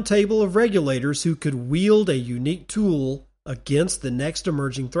roundtable of regulators who could wield a unique tool against the next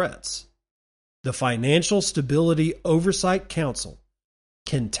emerging threats. The Financial Stability Oversight Council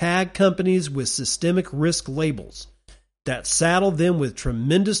can tag companies with systemic risk labels that saddle them with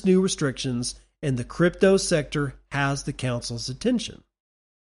tremendous new restrictions, and the crypto sector has the council's attention.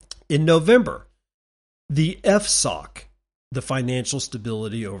 In November, the FSOC, the Financial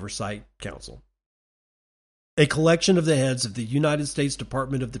Stability Oversight Council, a collection of the heads of the United States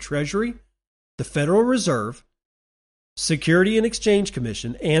Department of the Treasury, the Federal Reserve, Security and Exchange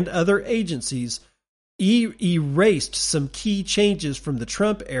Commission, and other agencies, erased some key changes from the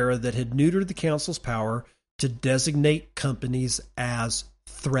Trump era that had neutered the council's power to designate companies as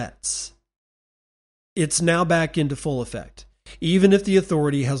threats. It's now back into full effect, even if the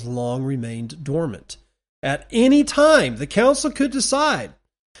authority has long remained dormant. At any time, the council could decide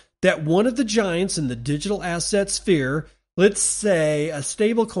that one of the giants in the digital asset sphere, let's say a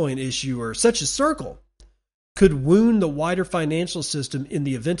stablecoin issuer such as Circle, could wound the wider financial system in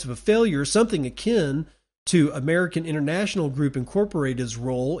the event of a failure, something akin to American International Group Incorporated's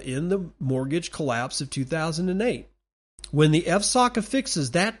role in the mortgage collapse of 2008. When the FSOC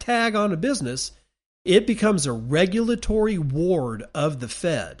affixes that tag on a business, it becomes a regulatory ward of the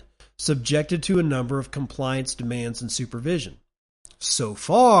Fed, subjected to a number of compliance demands and supervision. So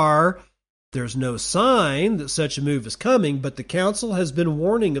far, there's no sign that such a move is coming, but the council has been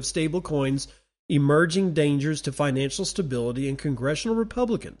warning of stablecoins' emerging dangers to financial stability, and congressional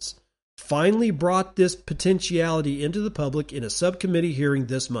Republicans finally brought this potentiality into the public in a subcommittee hearing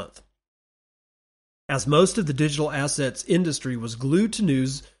this month. As most of the digital assets industry was glued to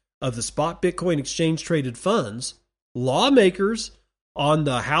news of the spot Bitcoin exchange-traded funds, lawmakers on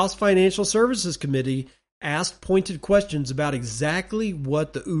the House Financial Services Committee asked pointed questions about exactly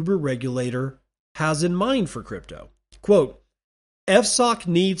what the Uber regulator has in mind for crypto. Quote, FSOC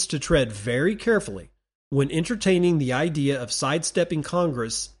needs to tread very carefully when entertaining the idea of sidestepping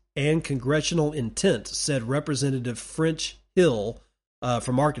Congress and congressional intent, said Representative French Hill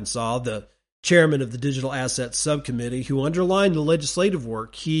from Arkansas, the chairman of the Digital Assets Subcommittee, who underlined the legislative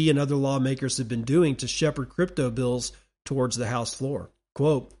work he and other lawmakers have been doing to shepherd crypto bills towards the House floor.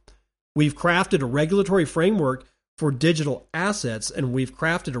 Quote, "We've crafted a regulatory framework for digital assets, and we've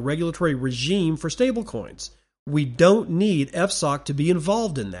crafted a regulatory regime for stablecoins. We don't need FSOC to be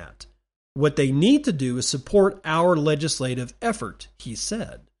involved in that. What they need to do is support our legislative effort," he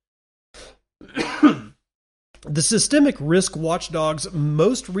said. The Systemic Risk Watchdog's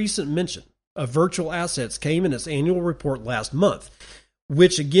most recent mention of virtual assets came in its annual report last month,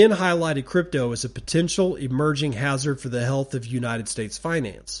 which again highlighted crypto as a potential emerging hazard for the health of United States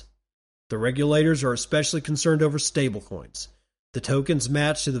finance. The regulators are especially concerned over stablecoins, the tokens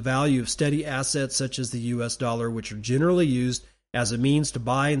matched to the value of steady assets such as the US dollar, which are generally used as a means to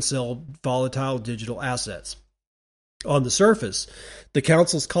buy and sell volatile digital assets. On the surface, the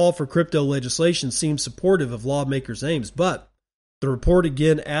Council's call for crypto legislation seems supportive of lawmakers' aims, but the report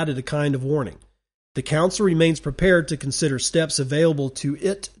again added a kind of warning. The Council remains prepared to consider steps available to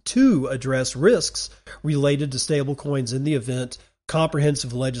it to address risks related to stablecoins in the event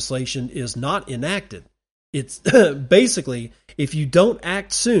comprehensive legislation is not enacted. It's basically, if you don't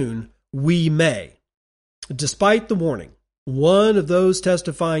act soon, we may. Despite the warning, one of those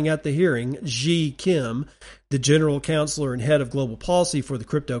testifying at the hearing, Ji Kim, the general counselor and head of global policy for the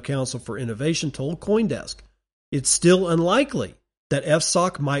Crypto Council for Innovation, told CoinDesk, it's still unlikely that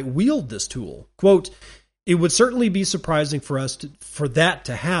FSOC might wield this tool. Quote, "It would certainly be surprising for that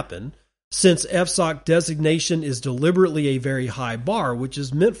to happen, since FSOC designation is deliberately a very high bar, which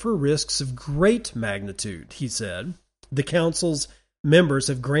is meant for risks of great magnitude," he said. The council's members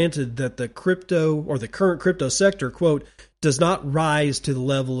have granted that the current crypto sector, quote, "does not rise to the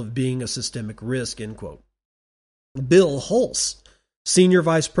level of being a systemic risk," end quote. Bill Hulse, Senior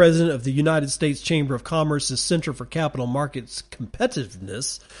Vice President of the United States Chamber of Commerce's Center for Capital Markets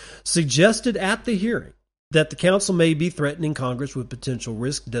Competitiveness, suggested at the hearing that the council may be threatening Congress with potential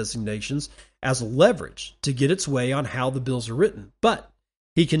risk designations as leverage to get its way on how the bills are written. But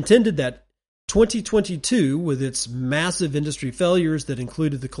he contended that 2022, with its massive industry failures that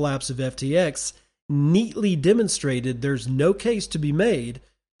included the collapse of FTX, neatly demonstrated there's no case to be made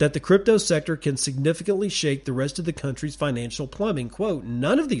that the crypto sector can significantly shake the rest of the country's financial plumbing. Quote,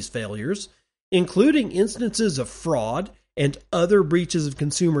 "None of these failures, including instances of fraud and other breaches of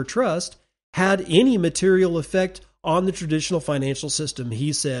consumer trust, had any material effect on the traditional financial system,"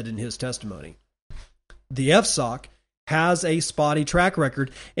 he said in his testimony. The FSOC has a spotty track record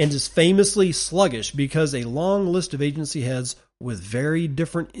and is famously sluggish because a long list of agency heads with very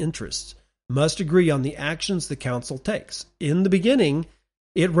different interests must agree on the actions the council takes. In the beginning,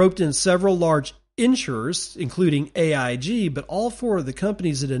 it roped in several large insurers, including AIG, but all four of the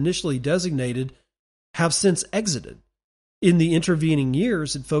companies it initially designated have since exited. In the intervening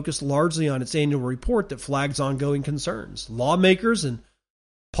years, it focused largely on its annual report that flags ongoing concerns. Lawmakers and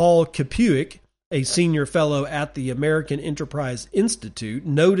Paul Kapuik, a senior fellow at the American Enterprise Institute,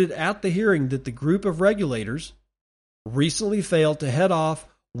 noted at the hearing that the group of regulators recently failed to head off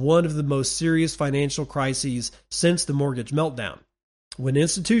one of the most serious financial crises since the mortgage meltdown. When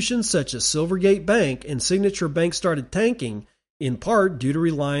institutions such as Silvergate Bank and Signature Bank started tanking, in part due to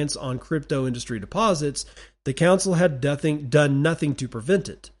reliance on crypto industry deposits, the council had done nothing to prevent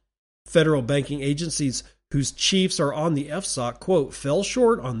it. Federal banking agencies whose chiefs are on the FSOC, quote, "fell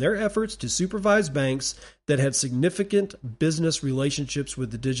short on their efforts to supervise banks that had significant business relationships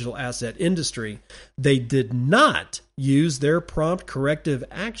with the digital asset industry. They did not use their prompt corrective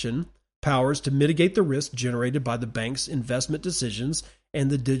action powers to mitigate the risk generated by the bank's investment decisions and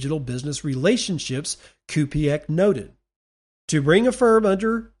the digital business relationships," Kupiec noted. To bring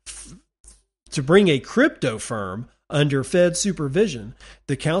a crypto firm under Fed supervision,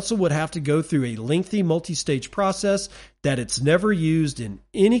 the council would have to go through a lengthy multi-stage process that it's never used in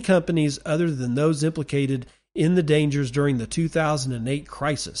any companies other than those implicated in the dangers during the 2008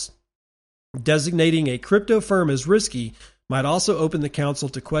 crisis. Designating a crypto firm as risky might also open the council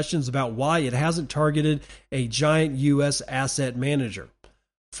to questions about why it hasn't targeted a giant U.S. asset manager.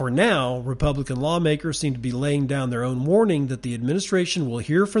 For now, Republican lawmakers seem to be laying down their own warning that the administration will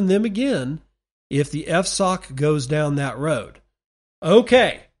hear from them again if the FSOC goes down that road.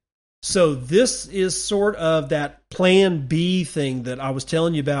 Okay, so this is sort of that Plan B thing that I was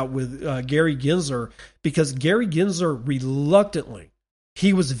telling you about with Gary Gensler, because Gary Gensler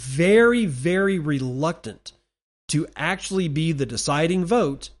he was very, very reluctant to actually be the deciding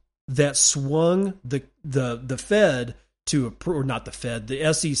vote that swung the Fed to approve, or not the Fed,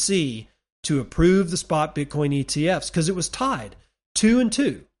 the SEC to approve the spot Bitcoin ETFs, because it was tied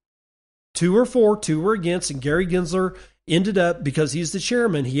 2-2. 2 or 4, 2 were against, and Gary Gensler ended up, because he's the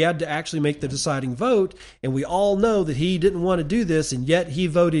chairman, he had to actually make the deciding vote, and we all know that he didn't want to do this, and yet he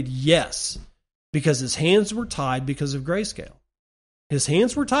voted yes, because his hands were tied because of grayscale. His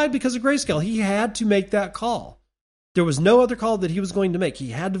hands were tied because of grayscale. He had to make that call. There was no other call that he was going to make.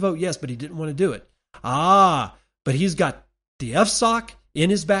 He had to vote yes, but he didn't want to do it. But he's got the FSOC in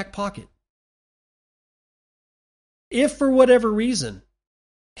his back pocket. If for whatever reason,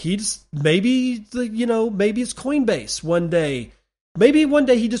 maybe it's Coinbase one day. Maybe one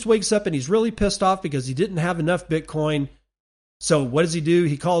day he just wakes up and he's really pissed off because he didn't have enough Bitcoin. So what does he do?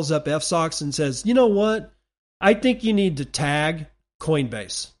 He calls up FSOC and says, you know what? I think you need to tag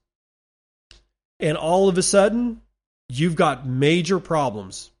Coinbase. And all of a sudden, you've got major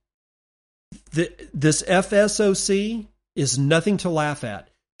problems. This FSOC is nothing to laugh at.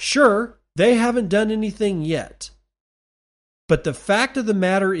 Sure, they haven't done anything yet. But the fact of the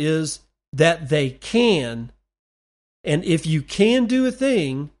matter is that they can. And if you can do a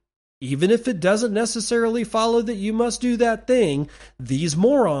thing, even if it doesn't necessarily follow that you must do that thing, these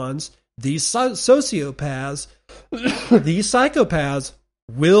morons, these sociopaths, these psychopaths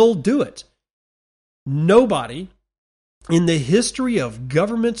will do it. Nobody in the history of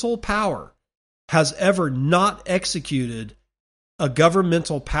governmental power has ever not executed a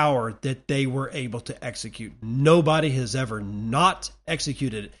governmental power that they were able to execute. Nobody has ever not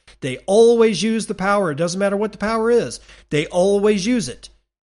executed it. They always use the power. It doesn't matter what the power is. They always use it.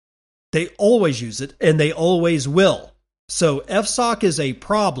 They always use it, and they always will. So FSOC is a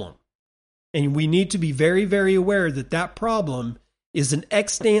problem, and we need to be very, very aware that that problem is an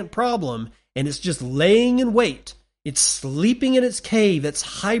extant problem, and it's just laying in wait. It's sleeping in its cave. It's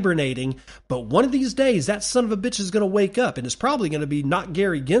hibernating. But one of these days, that son of a bitch is going to wake up. And it's probably going to be not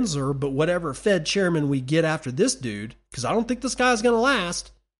Gary Gensler, but whatever Fed chairman we get after this dude. Because I don't think this guy's going to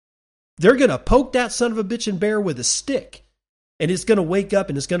last. They're going to poke that son of a bitch in bear with a stick. And it's going to wake up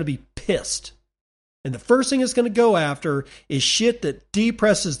and it's going to be pissed. And the first thing it's going to go after is shit that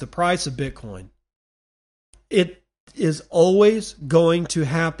depresses the price of Bitcoin. It is always going to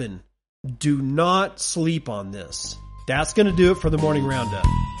happen. Do not sleep on this. That's going to do it for the morning roundup.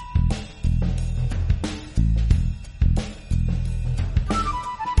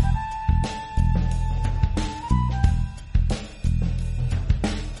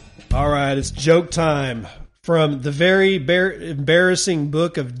 All right, it's joke time from the very embarrassing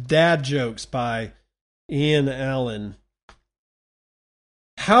book of dad jokes by Ian Allen.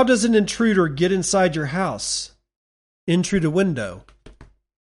 How does an intruder get inside your house? In through the window.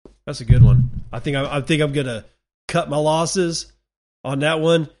 That's a good one. I think I'm going to cut my losses on that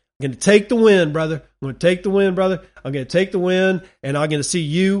one. I'm going to take the win, brother. I'm going to take the win, brother. I'm going to take the win, and I'm going to see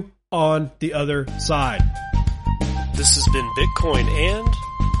you on the other side. This has been Bitcoin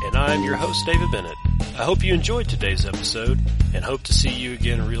and I'm your host, David Bennett. I hope you enjoyed today's episode and hope to see you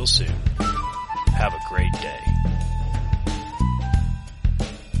again real soon. Have a great day.